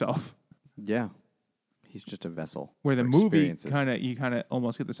advocating for himself. Yeah. He's just a vessel. Where the movie you kind of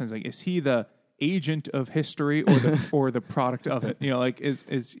almost get the sense like, is he the agent of history or the product of it? You know, like is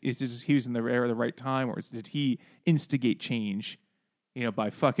just he was in the right time, or did he instigate change? You know, by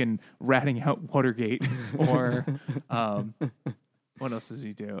fucking ratting out Watergate, or what else does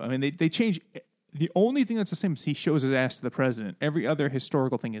he do? I mean, they change. The only thing that's the same is he shows his ass to the president. Every other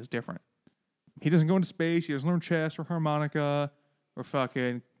historical thing is different. He doesn't go into space. He doesn't learn chess or harmonica or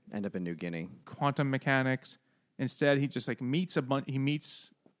fucking end up in New Guinea. Quantum mechanics. Instead, he just like meets he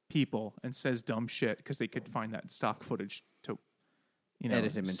meets people and says dumb shit because they could find that stock footage to,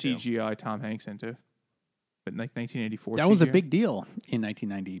 edit him into CGI Tom Hanks into. But in like 1984, that was a big deal in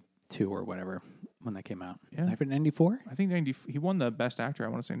 1992 or whatever when that came out. Yeah, 1994. I think he won the best actor. I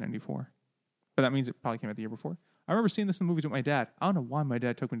want to say 94, but that means it probably came out the year before. I remember seeing this in the movies with my dad. I don't know why my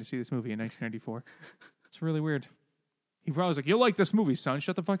dad took me to see this movie in 1994. It's really weird. He probably was like, "You'll like this movie, son.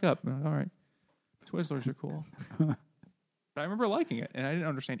 Shut the fuck up." Like, all right, Twizzlers are cool. But I remember liking it, and I didn't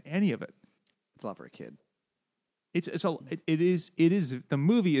understand any of it. It's a lot for a kid. It is. The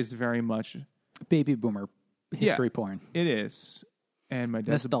movie is very much baby boomer history porn. It is, and my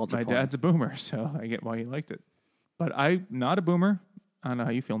dad's a boomer, so I get why he liked it. But I'm not a boomer. I don't know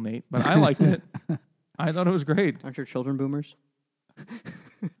how you feel, Nate, but I liked it. I thought it was great. Aren't your children boomers?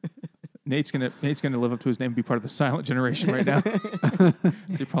 Nate's gonna live up to his name and be part of the silent generation right now. So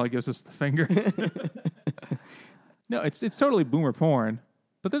he probably gives us the finger. No, it's totally boomer porn,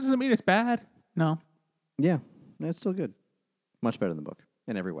 but that doesn't mean it's bad. No. Yeah, it's still good. Much better than the book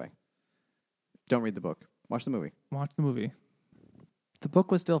in every way. Don't read the book. Watch the movie. Watch the movie. The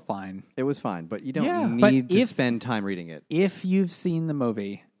book was still fine. It was fine, but you don't need to spend time reading it. If you've seen the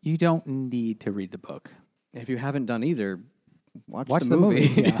movie, you don't need to read the book. If you haven't done either, watch the movie.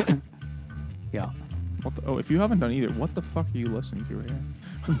 Yeah. Yeah. If you haven't done either, what the fuck are you listening to right here?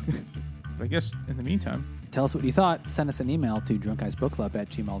 But I guess in the meantime, tell us what you thought. Send us an email to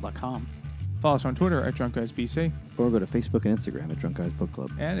drunkguysbookclub@gmail.com. Follow us on Twitter @drunkguysbc. Or go to Facebook and Instagram @Drunk Guys Book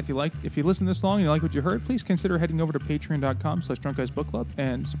Club. And if you listen this long and you like what you heard, please consider heading over to patreon.com/drunkguysbookclub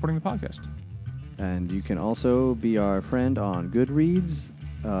and supporting the podcast. And you can also be our friend on Goodreads,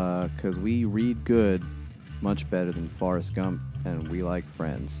 because we read good much better than Forrest Gump, and we like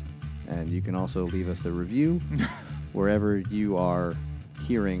friends. And you can also leave us a review wherever you are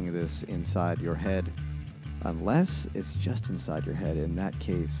hearing this inside your head. Unless it's just inside your head. In that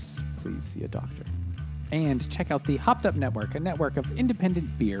case, please see a doctor. And check out the Hopped Up Network, a network of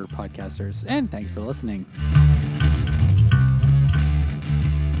independent beer podcasters. And thanks for listening.